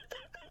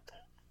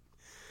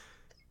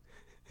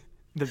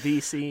 The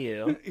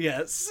VCU.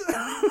 Yes.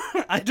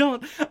 I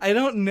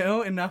don't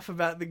know enough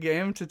about the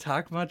game to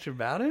talk much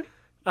about it.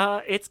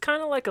 It's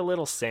kind of like a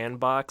little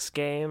sandbox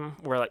game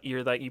where like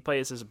you play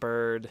as this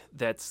bird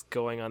that's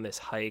going on this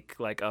hike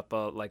like up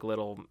a like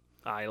little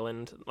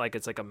island, like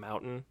it's like a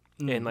mountain,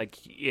 and like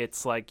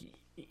it's like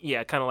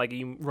kind of like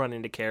you run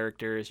into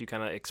characters, you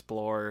kind of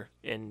explore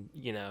and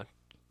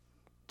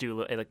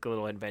do like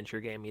little adventure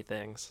gamey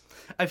things.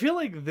 I feel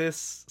like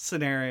this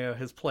scenario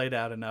has played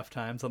out enough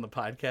times on the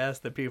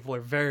podcast that people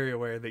are very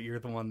aware that you're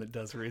the one that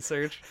does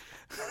research.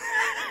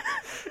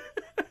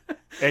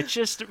 It's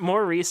just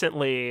more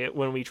recently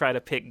when we try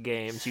to pick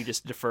games, you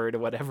just defer to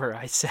whatever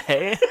I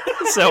say.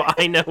 So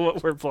I know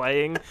what we're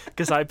playing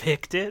because I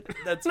picked it.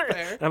 That's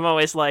fair. I'm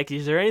always like,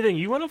 is there anything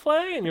you want to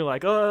play? And you're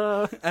like,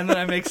 And then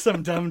I make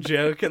some dumb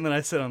joke, and then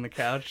I sit on the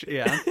couch.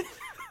 Yeah.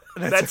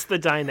 That's the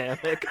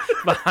dynamic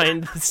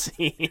behind the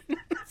scenes.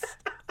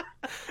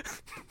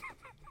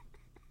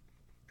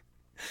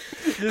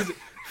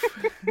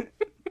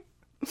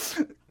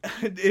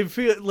 if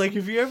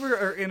you ever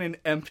are in an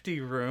empty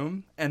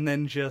room and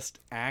then just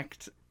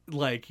act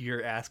like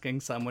you're asking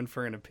someone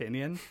for an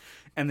opinion,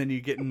 and then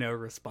you get no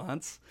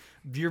response,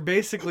 you're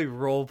basically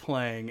role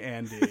playing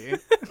Andy.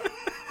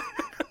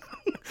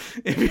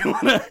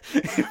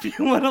 if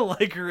you wanna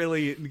like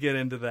really get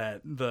into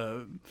that,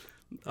 the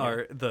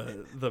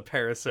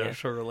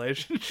parasocial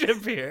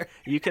relationship here,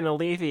 you can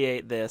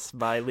alleviate this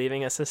by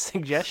leaving us a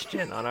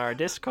suggestion on our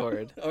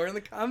Discord or in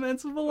the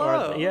comments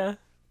below. Yeah.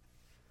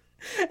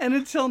 And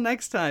until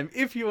next time,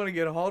 if you want to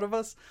get a hold of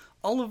us,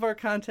 all of our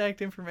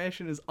contact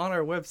information is on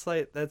our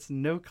website. That's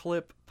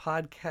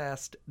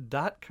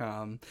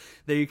noclippodcast.com.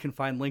 There you can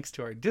find links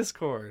to our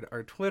Discord,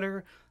 our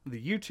Twitter,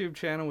 the YouTube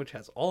channel, which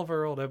has all of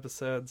our old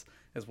episodes,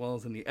 as well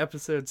as in the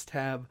episodes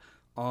tab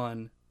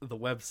on the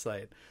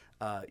website.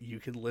 You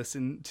can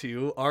listen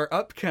to our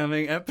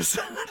upcoming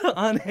episode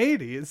on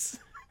Hades.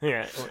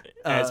 Yeah,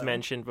 as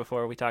mentioned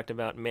before, we talked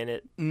about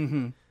Minute.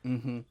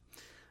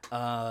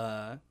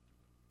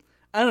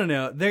 I don't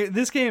know.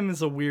 This game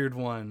is a weird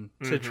one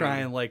to try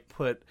and like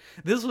put.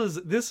 This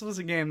was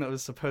a game that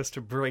was supposed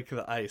to break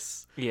the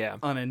ice. Yeah.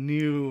 On a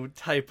new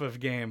type of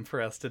game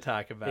for us to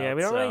talk about. Yeah,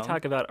 we don't really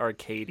talk about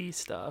arcadey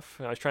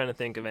stuff. I was trying to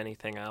think of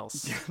anything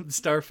else.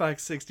 Star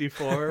Fox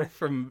 64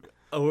 from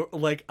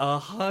like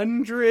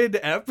 100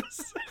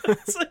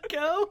 episodes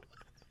ago.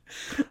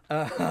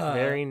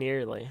 Very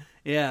nearly.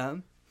 Yeah.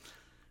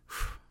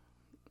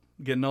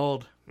 Getting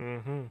old.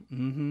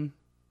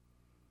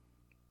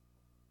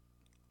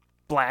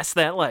 Blast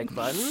that like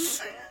button.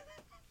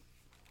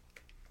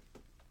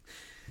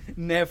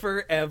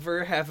 Never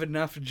ever have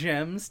enough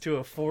gems to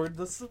afford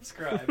the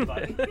subscribe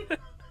button.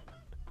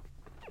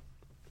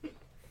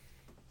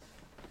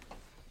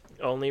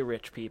 Only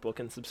rich people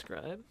can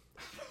subscribe.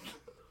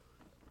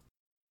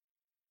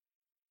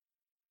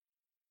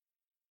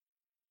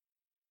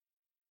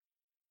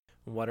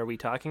 What are we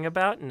talking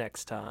about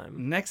next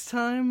time? Next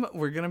time,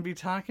 we're going to be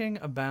talking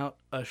about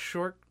a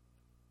short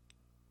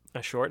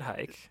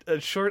hike.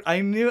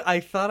 I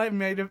thought I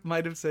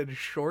might have said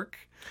shork.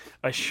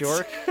 A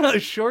shork? A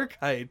shork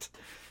height.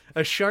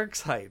 A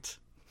shark's height.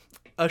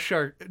 A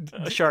shark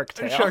tale. A shark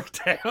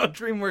tale.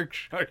 DreamWorks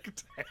Shark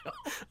Tale.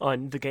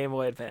 On the Game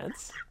Boy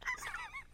Advance.